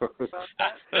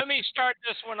 Let me start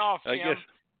this one off, Jim. I guess.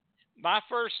 My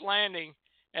first landing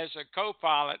as a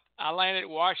co-pilot, I landed at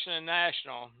Washington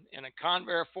National in a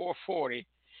Convair 440,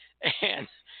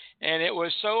 and it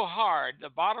was so hard. The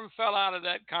bottom fell out of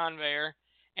that Convair,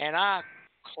 and I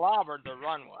clobbered the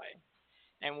runway.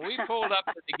 And we pulled up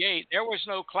to the gate. There was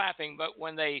no clapping, but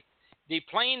when they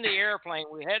deplaned the airplane,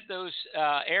 we had those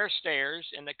air stairs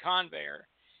in the Convair.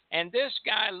 And this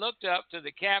guy looked up to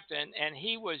the captain, and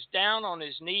he was down on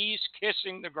his knees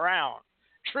kissing the ground.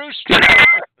 True story.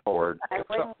 I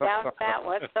wouldn't doubt that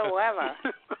whatsoever.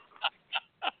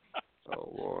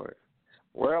 Oh, boy.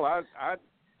 Well, I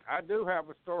do have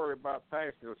a story about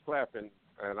passengers clapping,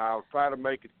 and I'll try to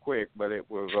make it quick, but it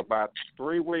was about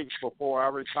 3 weeks before I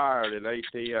retired at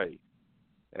ATA.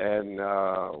 And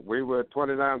we were at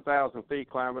 29,000 feet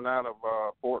climbing out of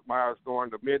Fort Myers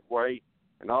going to Midway,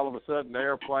 and all of a sudden the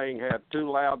airplane had 2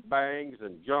 loud bangs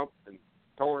and jumped and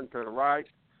torn to the right.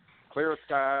 Clear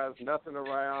skies, nothing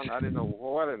around. I didn't know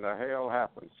what in the hell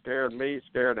happened. Scared me,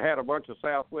 scared. I had a bunch of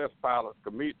Southwest pilots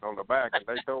commuting on the back, and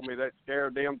they told me that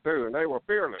scared them too, and they were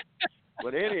fearless.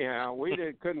 But anyhow, we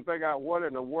couldn't figure out what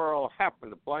in the world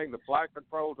happened. The flight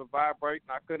controls were vibrating.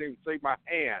 I couldn't even see my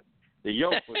hand. The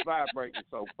yoke was vibrating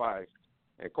so fast.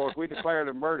 And, of course, we declared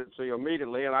emergency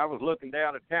immediately, and I was looking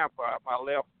down at Tampa out my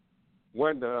left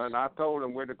window, and I told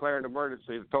them we're declaring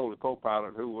emergency. I told the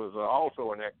co-pilot, who was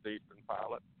also an ex-Eastern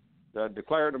pilot,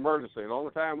 declared emergency. The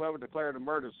only time I ever declared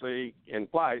emergency in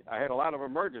flight, I had a lot of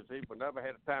emergencies, but never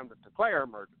had a time to declare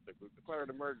emergency. We declared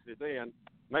emergency then.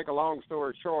 Make a long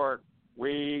story short,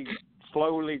 we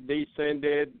slowly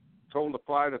descended, told the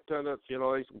flight attendants,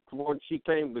 when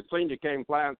the senior came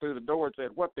flying through the door and said,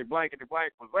 what the blankety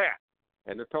blank was that?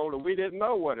 And they told her we didn't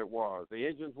know what it was. The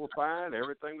engines were fine.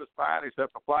 Everything was fine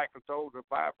except the flight controls were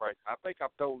vibrating. I think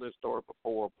I've told this story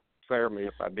before. Spare me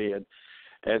if I did.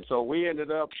 And so we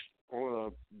ended up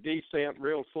on a descent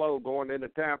real slow going into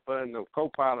Tampa, and the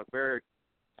co-pilot, Barry,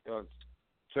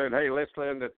 said, hey, let's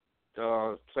land at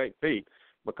St. Pete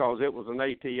because it was an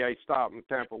ATA stop and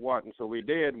Tampa wasn't. So we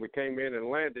did, and we came in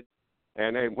and landed.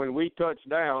 And then when we touched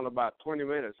down, about 20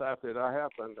 minutes after that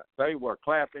happened, they were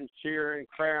clapping, cheering,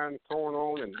 crying, going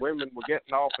on, and women were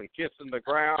getting off and kissing the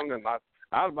ground. And I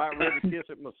was about ready to kiss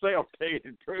it myself, to tell you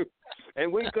the truth.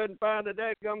 And we couldn't find a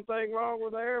dadgum thing wrong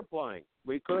with the airplane.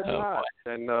 We could not.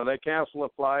 And they canceled the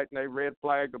flight, and they red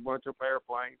flagged a bunch of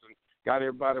airplanes and got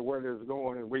everybody where they was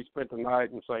going, and we spent the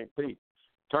night in St. Pete.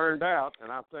 Turned out, and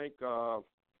I think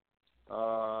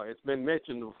it's been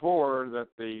mentioned before that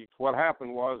what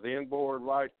happened was the inboard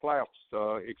right flaps,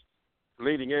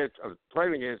 trailing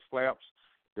edge flaps,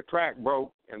 the track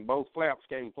broke and both flaps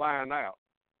came flying out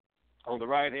on the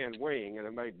right hand wing, and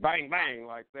it made bang bang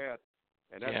like that,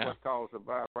 and that's what caused the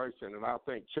vibration. And I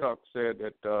think Chuck said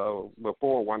that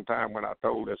before one time when I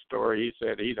told this story, he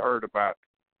said he'd heard about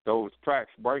those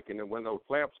tracks breaking, and when those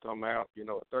flaps come out,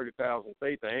 at 30,000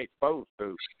 feet, they ain't supposed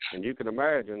to. And you can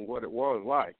imagine what it was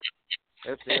like.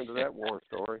 That's the end of that war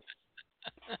story.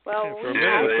 Well, for a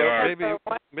minute,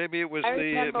 maybe it was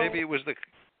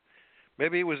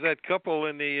that couple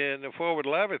in the forward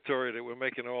lavatory that were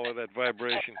making all of that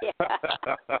vibration.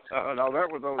 No,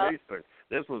 that was on Eastern.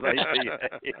 This was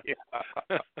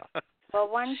ATA. Well,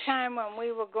 one time when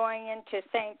we were going into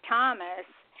St. Thomas,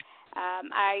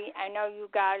 I know you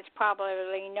guys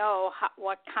probably know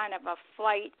what kind of a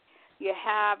flight you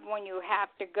have when you have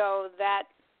to go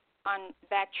on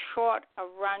that short a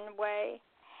runway.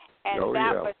 And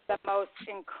that was the most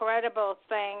incredible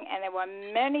thing. And there were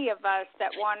many of us that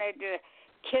wanted to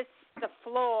kiss the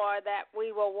floor that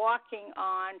we were walking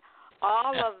on.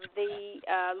 All of the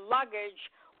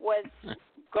luggage was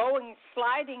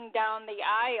sliding down the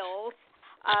aisles.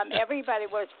 Everybody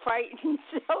was frightened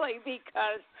silly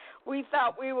because we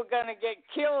thought we were going to get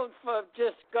killed for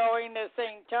just going to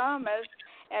St. Thomas.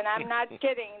 And I'm not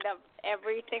kidding.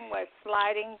 Everything was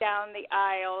sliding down the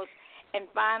aisles. And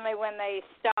finally, when they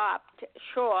stopped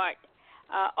short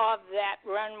of that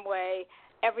runway,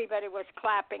 everybody was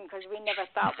clapping because we never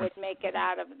thought we'd make it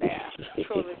out of there.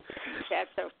 Truly, that's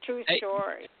a true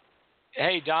story.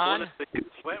 Hey, Don.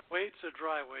 Wet weights or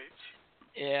dry weights?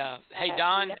 Yeah. Hey,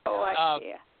 Don. No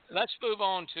idea. Let's move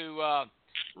on to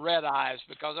Red Eyes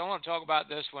because I want to talk about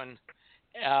this one.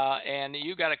 And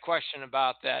you got a question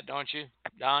about that, don't you,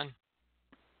 Don?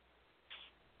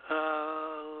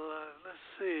 Let's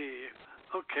see.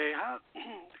 Okay,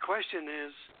 the question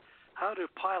is, how do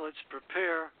pilots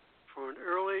prepare for an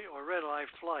early or red-eye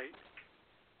flight?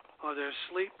 Are there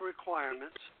sleep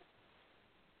requirements?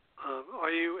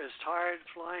 Are you as tired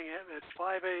flying at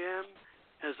 5 a.m.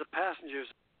 as the passengers?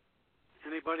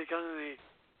 Anybody got any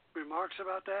remarks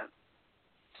about that?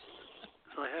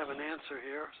 So I have an answer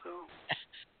here. So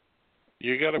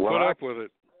you got to put up with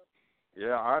it.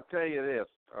 Yeah, I'll tell you this.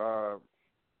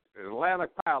 Atlanta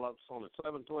pilots on the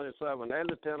 727 and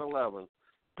the 1011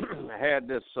 had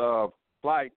this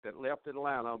flight that left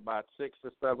Atlanta about 6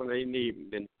 or 7 in the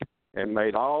evening and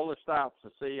made all the stops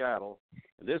to Seattle.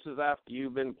 This is after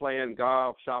you've been playing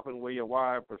golf, shopping with your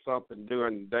wife or something,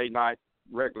 doing day-night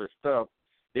regular stuff.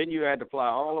 Then you had to fly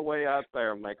all the way out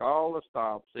there and make all the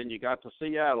stops. Then you got to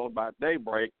Seattle about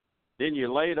daybreak. Then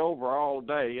you laid over all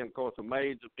day, and, of course, the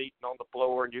maids are beating on the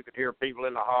floor, and you could hear people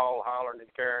in the hall hollering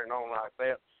and carrying on like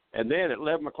that. And then at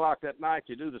 11 o'clock that night,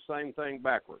 you do the same thing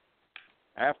backwards.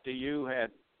 After you had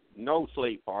no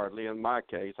sleep hardly, in my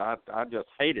case, I just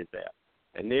hated that.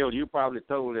 And, Neil, you probably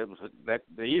told it was that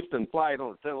the Eastern flight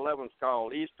on the 1011 is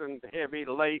called Eastern Heavy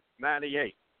Late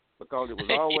 98 because it was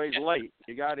always late.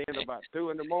 You got in about 2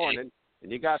 in the morning,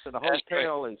 and you got to the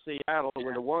hotel in Seattle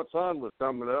when the sun was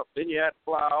coming up. Then you had to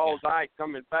fly all night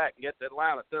coming back and get to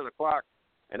Atlanta at 10 o'clock.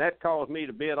 And that caused me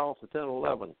to bid off the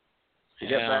 1011. To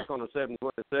get back on the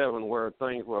 727 where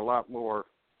things were a lot more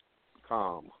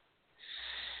calm.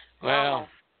 Well,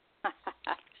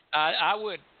 I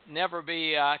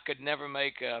could never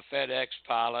make a FedEx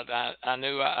pilot. I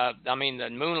knew, the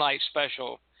Moonlight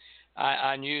Special,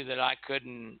 I knew that I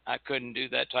couldn't do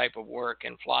that type of work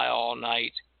and fly all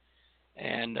night.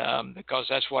 And because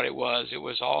that's what it was. It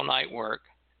was all night work.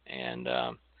 And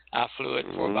I flew it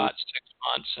for about 6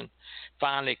 months and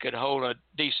finally could hold a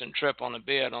decent trip on the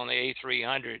bid on the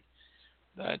A300.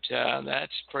 But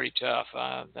that's pretty tough.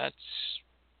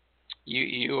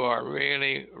 You are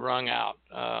really wrung out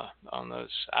on those.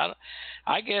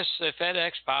 I guess the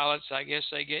FedEx pilots, I guess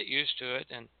they get used to it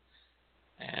and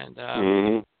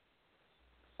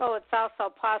Well, it's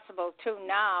also possible, too,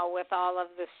 now with all of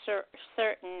the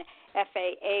certain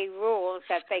FAA rules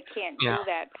that they can't do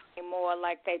that anymore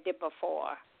like they did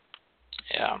before.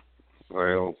 Yeah.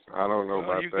 Well, I don't know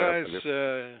about you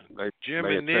that. Guys, Jim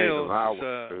and Neil,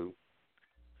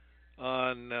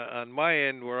 on my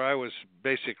end where I was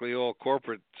basically all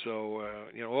corporate, so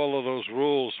all of those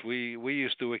rules we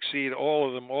used to exceed all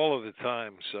of them all of the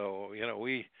time. So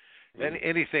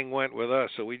anything went with us,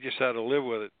 so we just had to live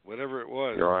with it, whatever it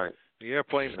was. Right. The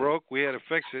airplane broke, we had to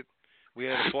fix it. We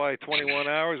had to fly 21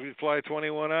 hours. We'd fly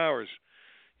 21 hours.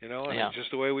 And it's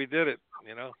just the way we did it.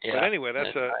 Yeah. But anyway,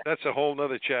 that's a whole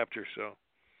other chapter. So.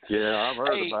 Yeah, I've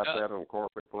heard about that on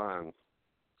corporate flying.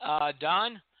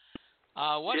 Don,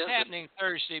 what's happening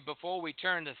Thursday before we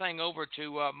turn the thing over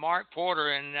to Mark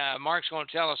Porter, and Mark's going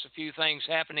to tell us a few things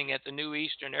happening at the new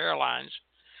Eastern Airlines.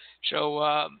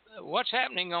 So what's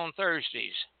happening on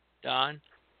Thursdays, Don?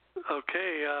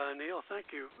 Okay, Neil, thank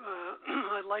you.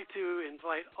 I'd like to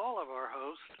invite all of our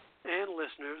hosts and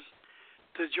listeners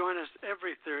to join us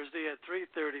every Thursday at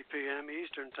 3:30 p.m.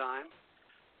 Eastern Time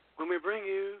when we bring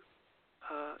you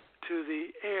to the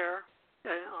air,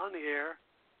 on the air,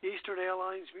 Eastern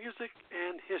Airlines music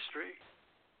and history.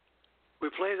 We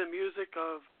play the music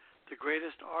of the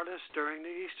greatest artists during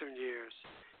the Eastern years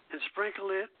and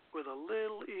sprinkle it with a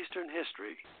little Eastern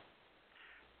history.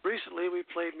 Recently, we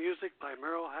played music by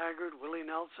Merle Haggard, Willie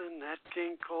Nelson, Nat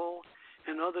King Cole,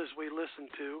 and others we listened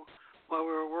to while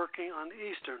we were working on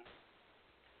Eastern.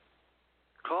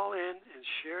 Call in and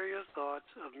share your thoughts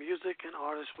of music and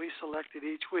artists we selected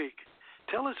each week.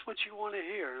 Tell us what you want to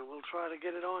hear, and we'll try to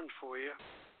get it on for you.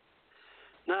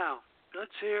 Now,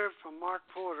 let's hear from Mark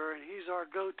Porter, and he's our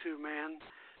go-to man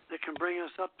that can bring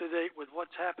us up to date with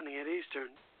what's happening at Eastern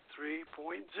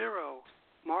 3.0.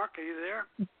 Mark, are you there?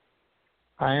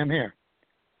 I am here.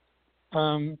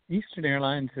 Eastern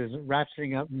Airlines is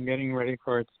ratcheting up and getting ready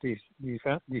for its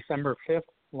December 5th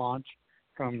launch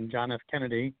from John F.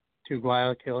 Kennedy to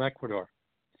Guayaquil, Ecuador.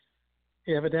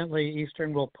 Evidently,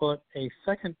 Eastern will put a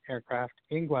second aircraft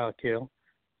in Guayaquil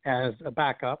as a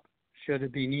backup should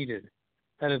it be needed.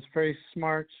 That is a very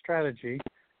smart strategy,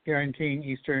 guaranteeing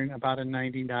Eastern about a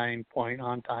 99-point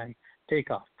on-time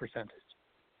takeoff percentage.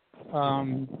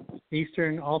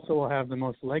 Eastern also will have the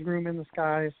most legroom in the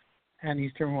skies, and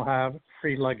Eastern will have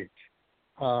free luggage,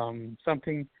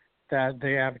 something that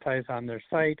they advertise on their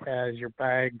site as your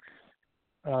bags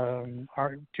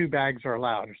are 2 bags are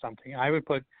allowed or something. I would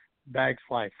put bags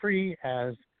fly free,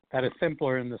 as that is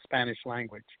simpler in the Spanish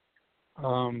language.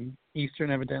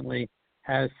 Eastern evidently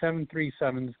has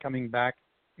 737s coming back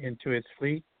into its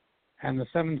fleet, and the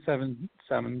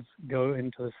 777s go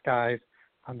into the skies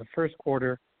on the first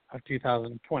quarter of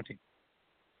 2020.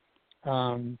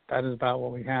 That is about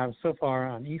what we have so far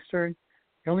on Eastern.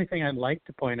 The only thing I'd like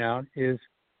to point out is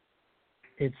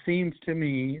it seems to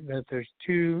me that they're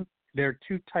too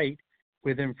tight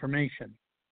with information.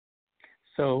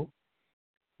 So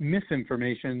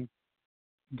misinformation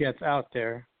gets out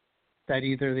there that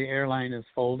either the airline is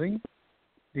folding,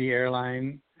 the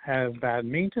airline has bad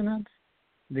maintenance,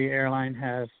 the airline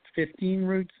has 15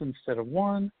 routes instead of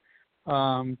 1.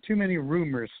 Too many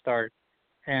rumors start,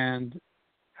 and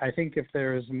I think if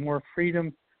there is more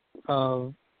freedom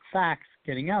of facts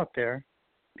getting out there,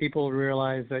 people will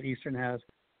realize that Eastern has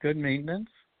good maintenance,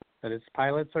 that its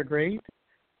pilots are great,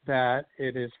 that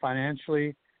it is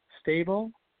financially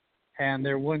stable, and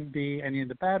there wouldn't be any of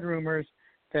the bad rumors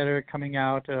that are coming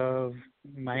out of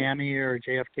Miami or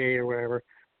JFK or wherever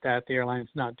that the airline's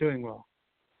not doing well,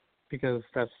 because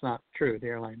that's not true. The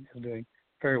airline is doing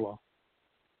very well.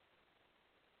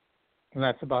 And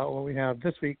that's about what we have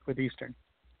this week with Eastern.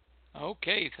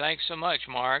 Okay, thanks so much,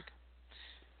 Mark.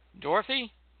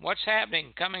 Dorothy, what's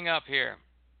happening coming up here?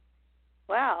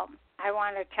 Well, I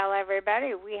want to tell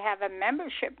everybody we have a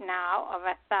membership now of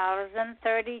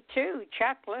 1,032.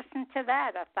 Chuck, listen to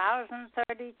that,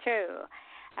 1,032.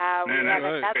 We have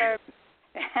another.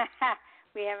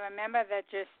 We have a member that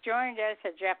just joined us,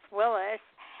 Jeff Willis,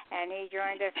 and he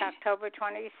joined us October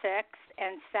 26th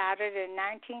and started in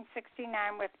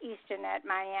 1969 with Eastern at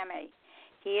Miami.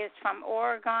 He is from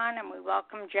Oregon, and we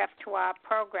welcome Jeff to our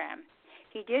program.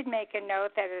 He did make a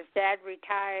note that his dad,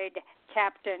 retired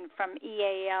captain from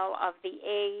EAL of the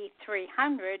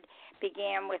A300,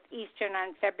 began with Eastern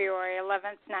on February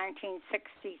 11th,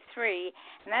 1963,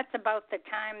 and that's about the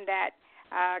time that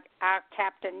our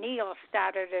Captain Neal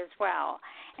started as well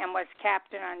and was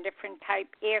captain on different type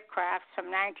aircraft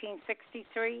from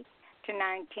 1963 to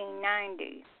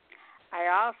 1990.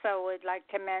 I also would like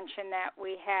to mention that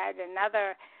we had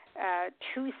another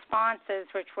 2 sponsors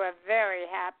which we're very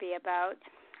happy about.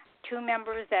 2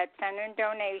 members that sent in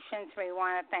donations. We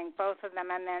want to thank both of them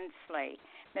immensely.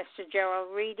 Mr.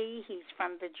 Gerald Reedy, he's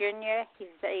from Virginia.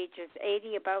 His age is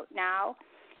 80 about now.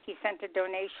 He sent a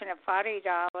donation of $40,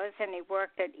 and he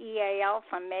worked at EAL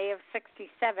from May of 67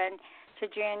 to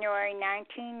January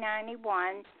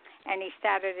 1991, and he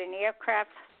started in aircraft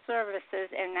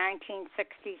services in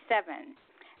 1967.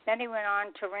 Then he went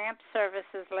on to ramp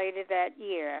services later that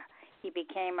year. He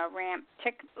became a ramp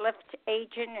lift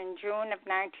agent in June of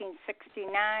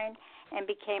 1969 and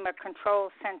became a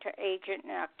control center agent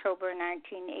in October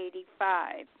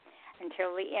 1985,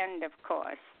 until the end, of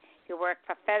course. He worked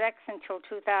for FedEx until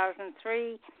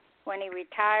 2003, when he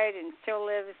retired and still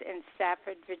lives in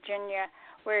Stafford, Virginia,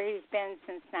 where he's been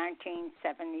since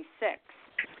 1976.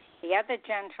 The other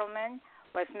gentleman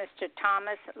was Mr.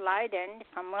 Thomas Leiden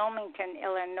from Wilmington,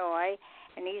 Illinois,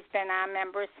 and he's been our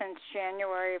member since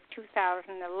January of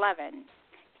 2011.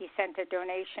 He sent a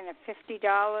donation of $50,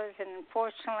 and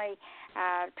unfortunately,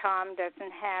 Tom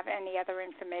doesn't have any other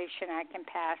information I can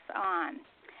pass on.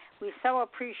 We so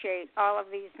appreciate all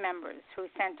of these members who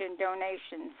sent in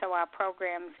donations so our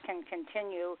programs can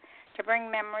continue to bring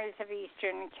memories of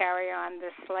Eastern and carry on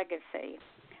this legacy.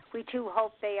 We too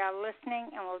hope they are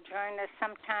listening and will join us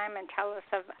sometime and tell us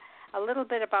a little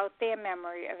bit about their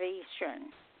memory of Eastern.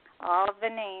 All of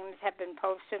the names have been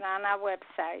posted on our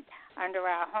website under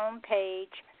our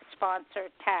homepage sponsor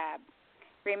tab.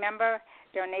 Remember,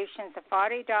 donations of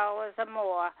 $40 or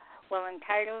more will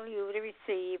entitle you to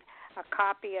receive a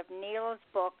copy of Neil's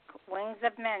book, Wings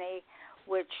of Many,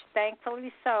 which,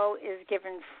 thankfully so, is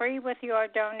given free with your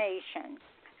donation.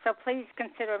 So please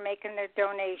consider making a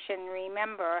donation.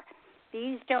 Remember,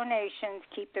 these donations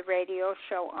keep the radio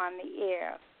show on the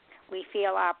air. We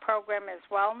feel our program is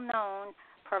well known,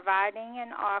 providing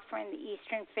and offering the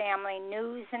Eastern family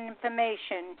news and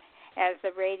information as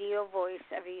the radio voice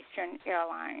of Eastern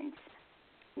Airlines.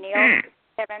 Neil,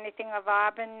 have anything of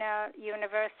Auburn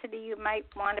University you might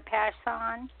want to pass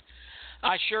on?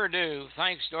 I sure do.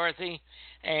 Thanks, Dorothy.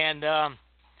 And a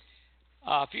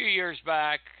few years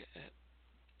back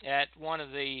at one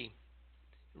of the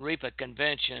REPA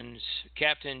conventions,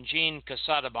 Captain Gene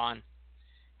Casadaban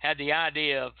had the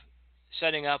idea of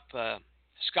setting up a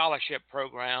scholarship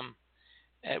program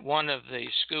at one of the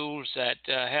schools that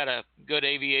had a good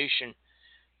aviation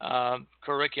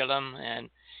curriculum, and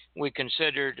we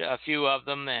considered a few of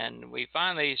them, and we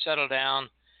finally settled down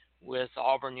with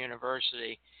Auburn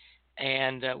University.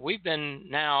 And we've been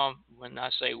now, when I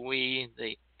say we,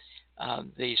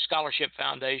 the Scholarship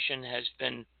Foundation has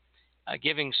been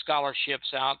giving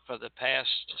scholarships out for the past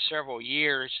several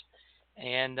years,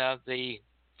 and the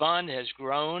fund has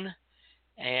grown,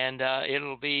 and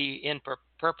it'll be in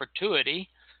perpetuity.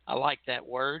 I like that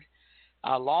word.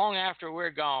 Long after we're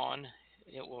gone,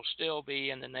 it will still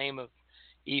be in the name of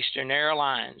Eastern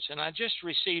Airlines. And I just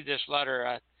received this letter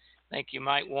I think you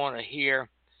might want to hear.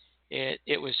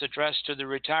 It was addressed to the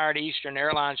Retired Eastern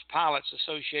Airlines Pilots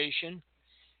Association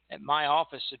at my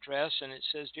office address, and it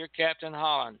says, Dear Captain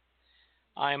Holland,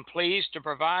 I am pleased to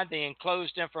provide the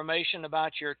enclosed information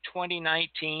about your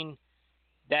 2019-20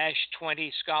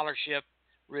 scholarship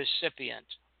recipient.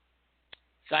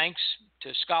 Thanks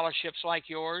to scholarships like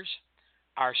yours,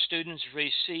 our students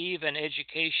receive an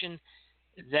education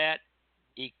that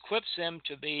equips them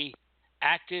to be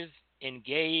active,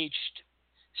 engaged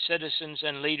citizens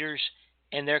and leaders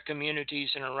in their communities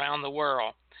and around the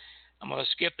world. I'm going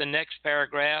to skip the next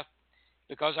paragraph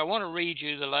because I want to read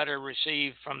you the letter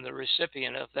received from the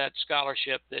recipient of that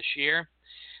scholarship this year.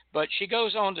 But she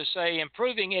goes on to say,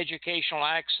 improving educational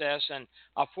access and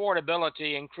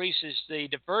affordability increases the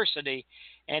diversity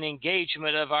and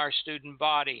engagement of our student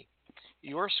body.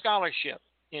 Your scholarship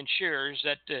ensures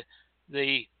that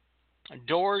the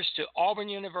doors to Auburn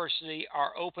University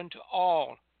are open to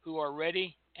all who are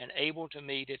ready and able to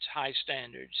meet its high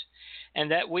standards,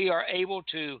 and that we are able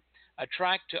to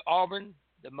attract to Auburn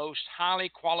the most highly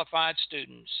qualified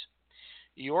students.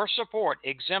 Your support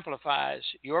exemplifies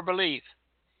your belief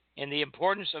in the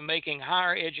importance of making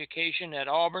higher education at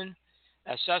Auburn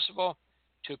accessible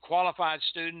to qualified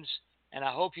students, and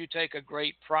I hope you take a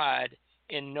great pride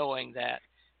in knowing that.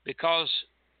 Because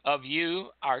of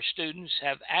you, our students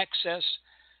have access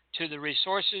to the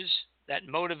resources that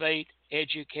motivate,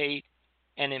 educate,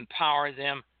 and empower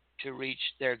them to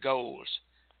reach their goals.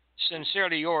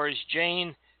 Sincerely yours,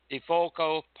 Jane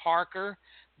DeFolco Parker,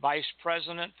 Vice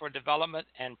President for Development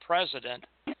and President,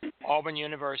 Auburn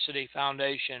University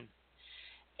Foundation.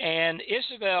 And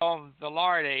Isabel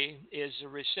Velarde is a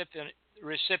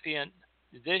recipient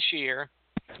this year.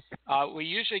 We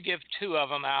usually give two of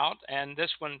them out, and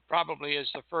this one probably is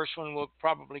the first one. We'll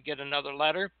probably get another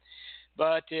letter,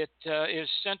 but it is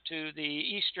sent to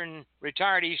the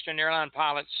Retired Eastern Airline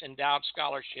Pilots Endowed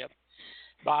Scholarship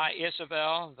by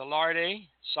Isabel Velarde,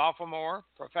 sophomore,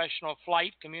 professional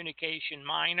flight communication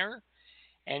minor,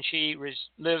 and she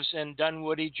lives in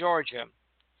Dunwoody, Georgia.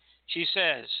 She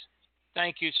says,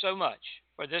 thank you so much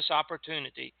for this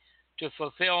opportunity to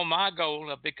fulfill my goal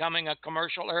of becoming a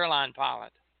commercial airline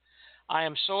pilot. I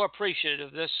am so appreciative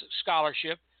of this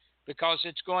scholarship because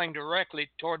it's going directly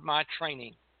toward my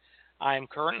training. I am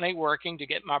currently working to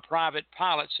get my private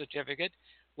pilot certificate,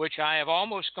 which I have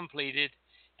almost completed,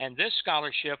 and this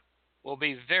scholarship will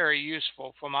be very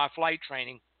useful for my flight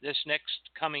training this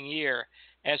next coming year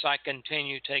as I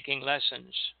continue taking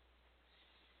lessons.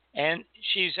 And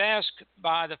she's asked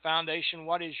by the foundation,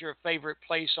 what is your favorite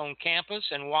place on campus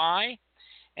and why?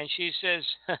 And she says,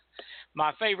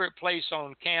 my favorite place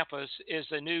on campus is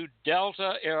the new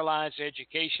Delta Airlines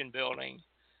Education Building.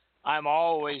 I'm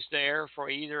always there for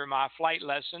either my flight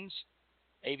lessons,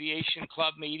 aviation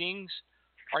club meetings,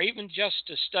 or even just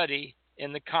to study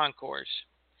in the concourse.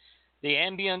 the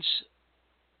ambience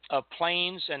of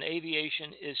planes and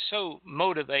aviation is so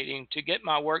motivating to get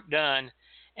my work done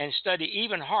and study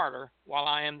even harder while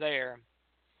I am there.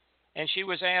 And she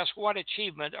was asked what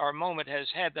achievement or moment has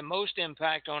had the most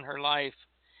impact on her life.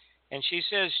 And she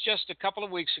says, just a couple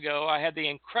of weeks ago, I had the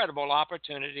incredible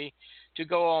opportunity to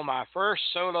go on my first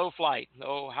solo flight.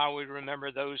 Oh, how we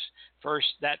remember that first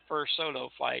solo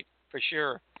flight, for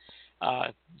sure.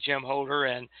 Jim Holder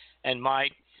and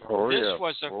Mike. This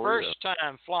was the first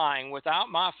time flying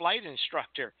without my flight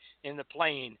instructor in the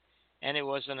plane, and it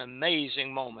was an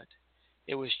amazing moment.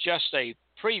 It was just a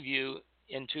preview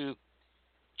into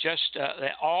just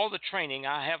all the training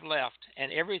I have left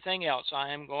and everything else I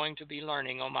am going to be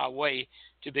learning on my way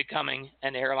to becoming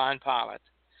an airline pilot.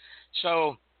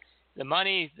 So the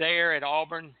money there at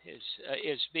Auburn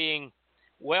is being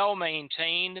well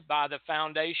maintained by the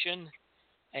foundation,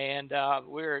 and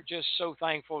we're just so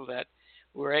thankful that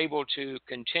we're able to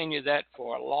continue that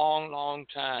for a long, long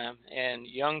time, and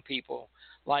young people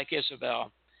like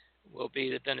Isabel will be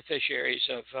the beneficiaries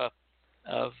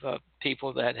of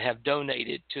people that have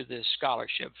donated to this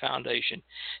scholarship foundation.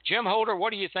 Jim Holder,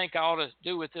 what do you think I ought to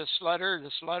do with this letter?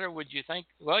 This letter, would you think?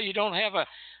 Well, you don't have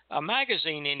a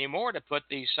magazine anymore to put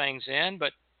these things in,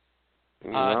 but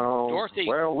no. Dorothy.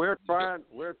 Well, we're trying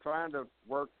to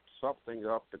work something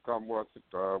up to come with it.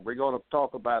 We're going to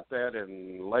talk about that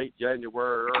in late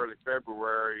January, early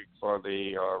February for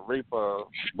the REPA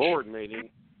board meeting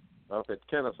up at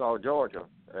Kennesaw, Georgia.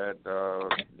 And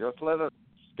just let us.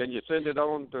 Can you send it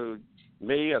on to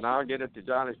me, and I'll get it to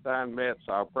Johnny Steinmetz,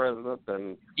 our president,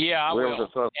 and we'll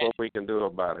discuss what we can do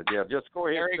about it. Yeah, just go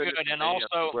ahead. Very good. And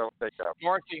also, we'll take it up.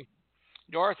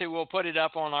 Dorothy will put it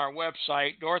up on our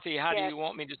website. Dorothy, how do you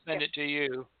want me to send it to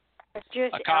you?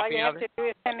 Just all you have to do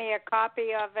is send me a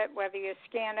copy of it, whether you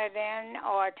scan it in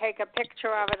or take a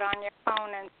picture of it on your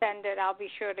phone and send it. I'll be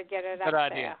sure to get it up there.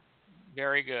 Good idea.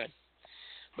 Very good.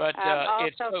 But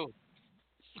it's so.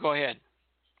 Go ahead.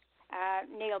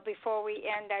 Neil, before we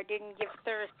end, I didn't give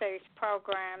Thursday's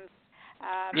programs.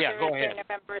 Go Thursday, ahead.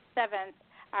 November 7th,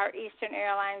 our Eastern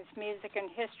Airlines Music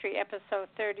and History, episode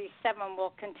 37,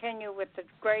 will continue with the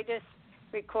greatest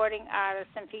recording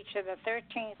artists and feature the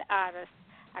 13th artist,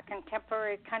 a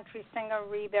contemporary country singer,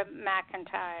 Reba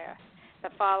McEntire.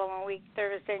 The following week,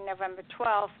 Thursday, November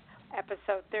 12th,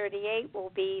 episode 38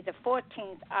 will be the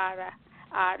 14th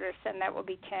artist, and that will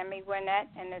be Tammy Wynette,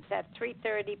 and it's at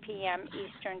 3:30 p.m.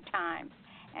 Eastern Time.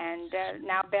 And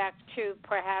now back to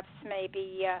perhaps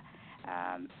maybe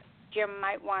Jim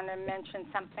might want to mention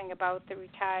something about the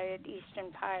retired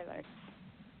Eastern pilots.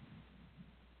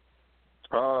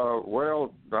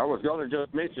 Well, I was going to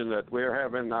just mention that we're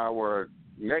having our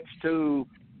next two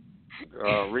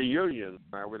reunions.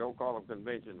 Now, we don't call them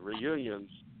conventions, reunions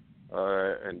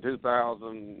in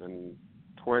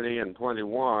 2020 and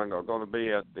 21 are going to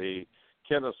be at the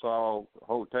Kennesaw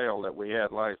Hotel that we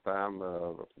had last time.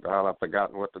 God, I've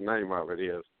forgotten what the name of it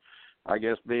is. I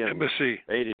guess being Embassy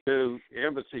 82,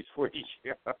 Embassy Suite.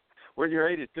 When you're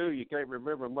 82, you can't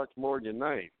remember much more than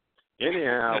your name.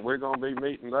 Anyhow, we're going to be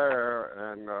meeting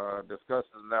there and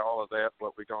discussing all of that,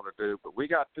 what we're going to do. But we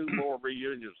got two more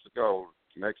reunions to go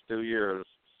next 2 years,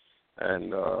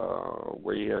 and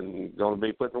we are going to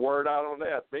be putting the word out on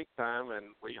that big time, and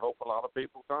we hope a lot of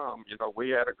people come. You know, we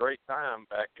had a great time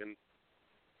back in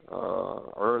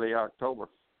early October,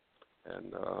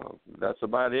 and that's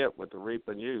about it with the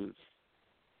REPA news.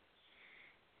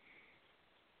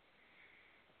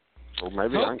 Or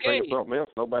maybe I can think of something else.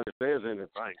 Nobody says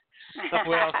anything.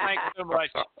 Well, thanks so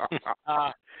much.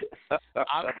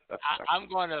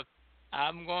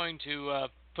 I'm going to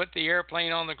put the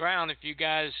airplane on the ground if you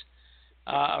guys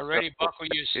are ready. Buckle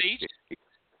your seat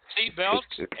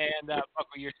belts, and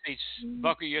buckle your seat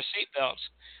belts.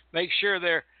 Make sure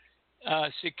they're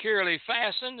securely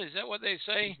fastened. Is that what they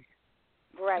say?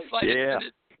 Right. Yeah.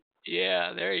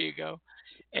 Yeah. There you go.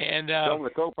 And tell the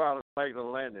co-pilot to make the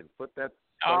landing. Put that.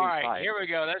 All right, here we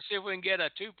go. Let's see if we can get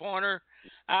a two-pointer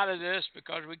out of this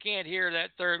because we can't hear that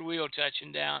third wheel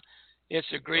touching down.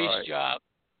 It's a grease job.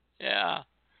 Yeah.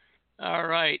 All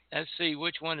right. Let's see.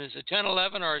 Which one is a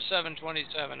 1011 or a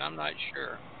 727? I'm not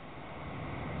sure.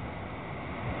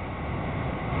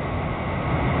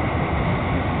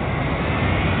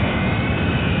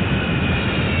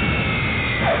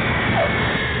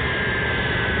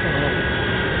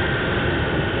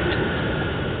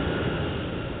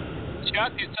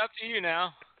 Chuck, it's up to you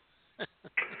now.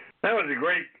 That was a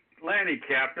great landing,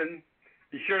 Captain.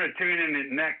 Be sure to tune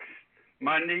in next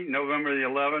Monday, November the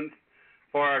 11th,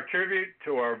 for our tribute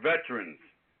to our veterans.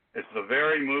 It's a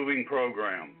very moving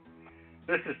program.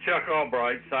 This is Chuck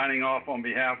Albright signing off on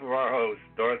behalf of our host,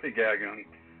 Dorothy Gagnon,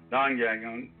 Don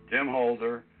Gagnon, Jim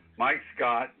Holder, Mike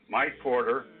Scott, Mike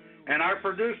Porter, and our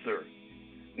producer,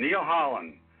 Neil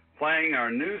Holland, playing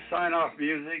our new sign-off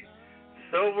music,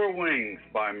 Silver Wings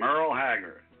by Merle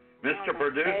Haggard. Mr.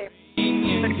 Producer.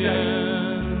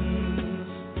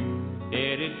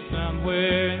 Headed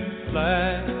somewhere in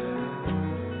flight.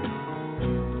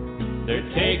 They're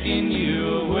taking you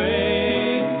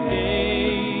away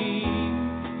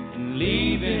and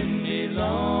leaving me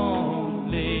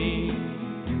lonely.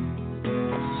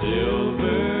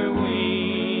 Silver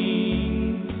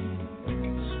wings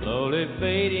slowly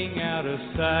fading out of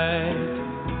sight.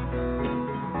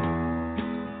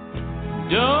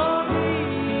 Don't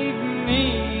leave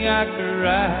me, I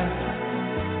cry.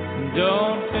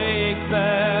 Don't take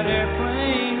that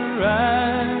airplane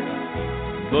ride.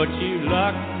 But you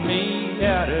locked me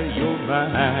out of your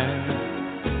mind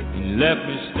and left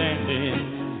me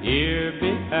standing here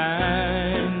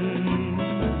behind.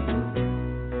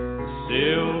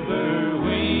 Silver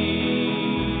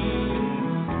wings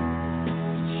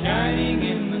shining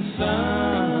in the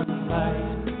sunlight.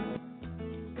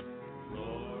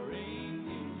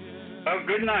 Oh,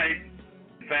 good night,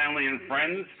 family and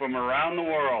friends from around the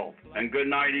world. And good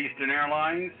night, Eastern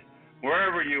Airlines,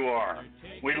 wherever you are.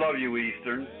 We love you,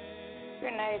 Eastern.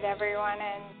 Good night, everyone,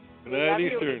 and Good night, love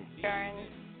Eastern. you, Eastern.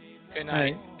 Good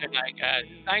night. Good night, guys.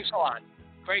 Thanks a lot.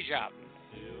 Great job.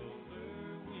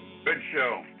 Good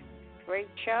show. Great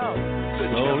show.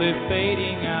 Slowly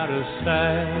fading out of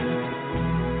sight.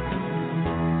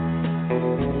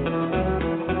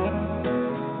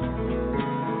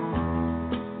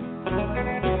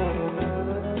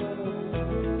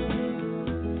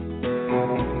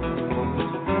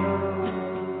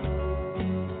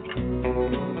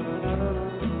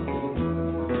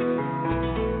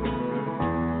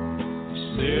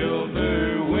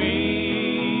 Silver wings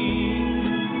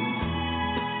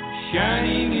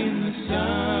shining in the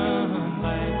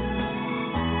sunlight.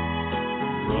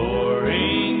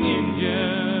 Roaring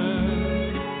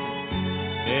engine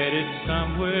headed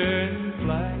somewhere in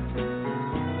flight.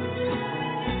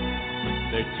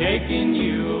 They're taking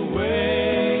you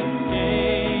away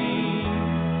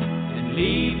and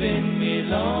leaving me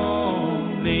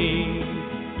lonely.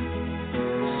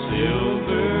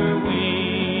 Silver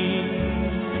wings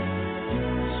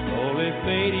slowly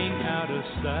fading out of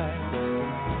sight.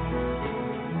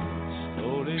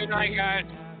 Slowly. Good night, guys.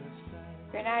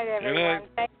 Good night, everyone. Good night.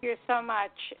 Thank you so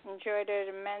much. Enjoyed it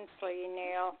immensely,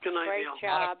 Neil. Good night, Great Neil.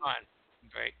 job. A lot of fun.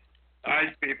 Great.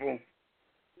 Night, people.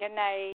 Good night.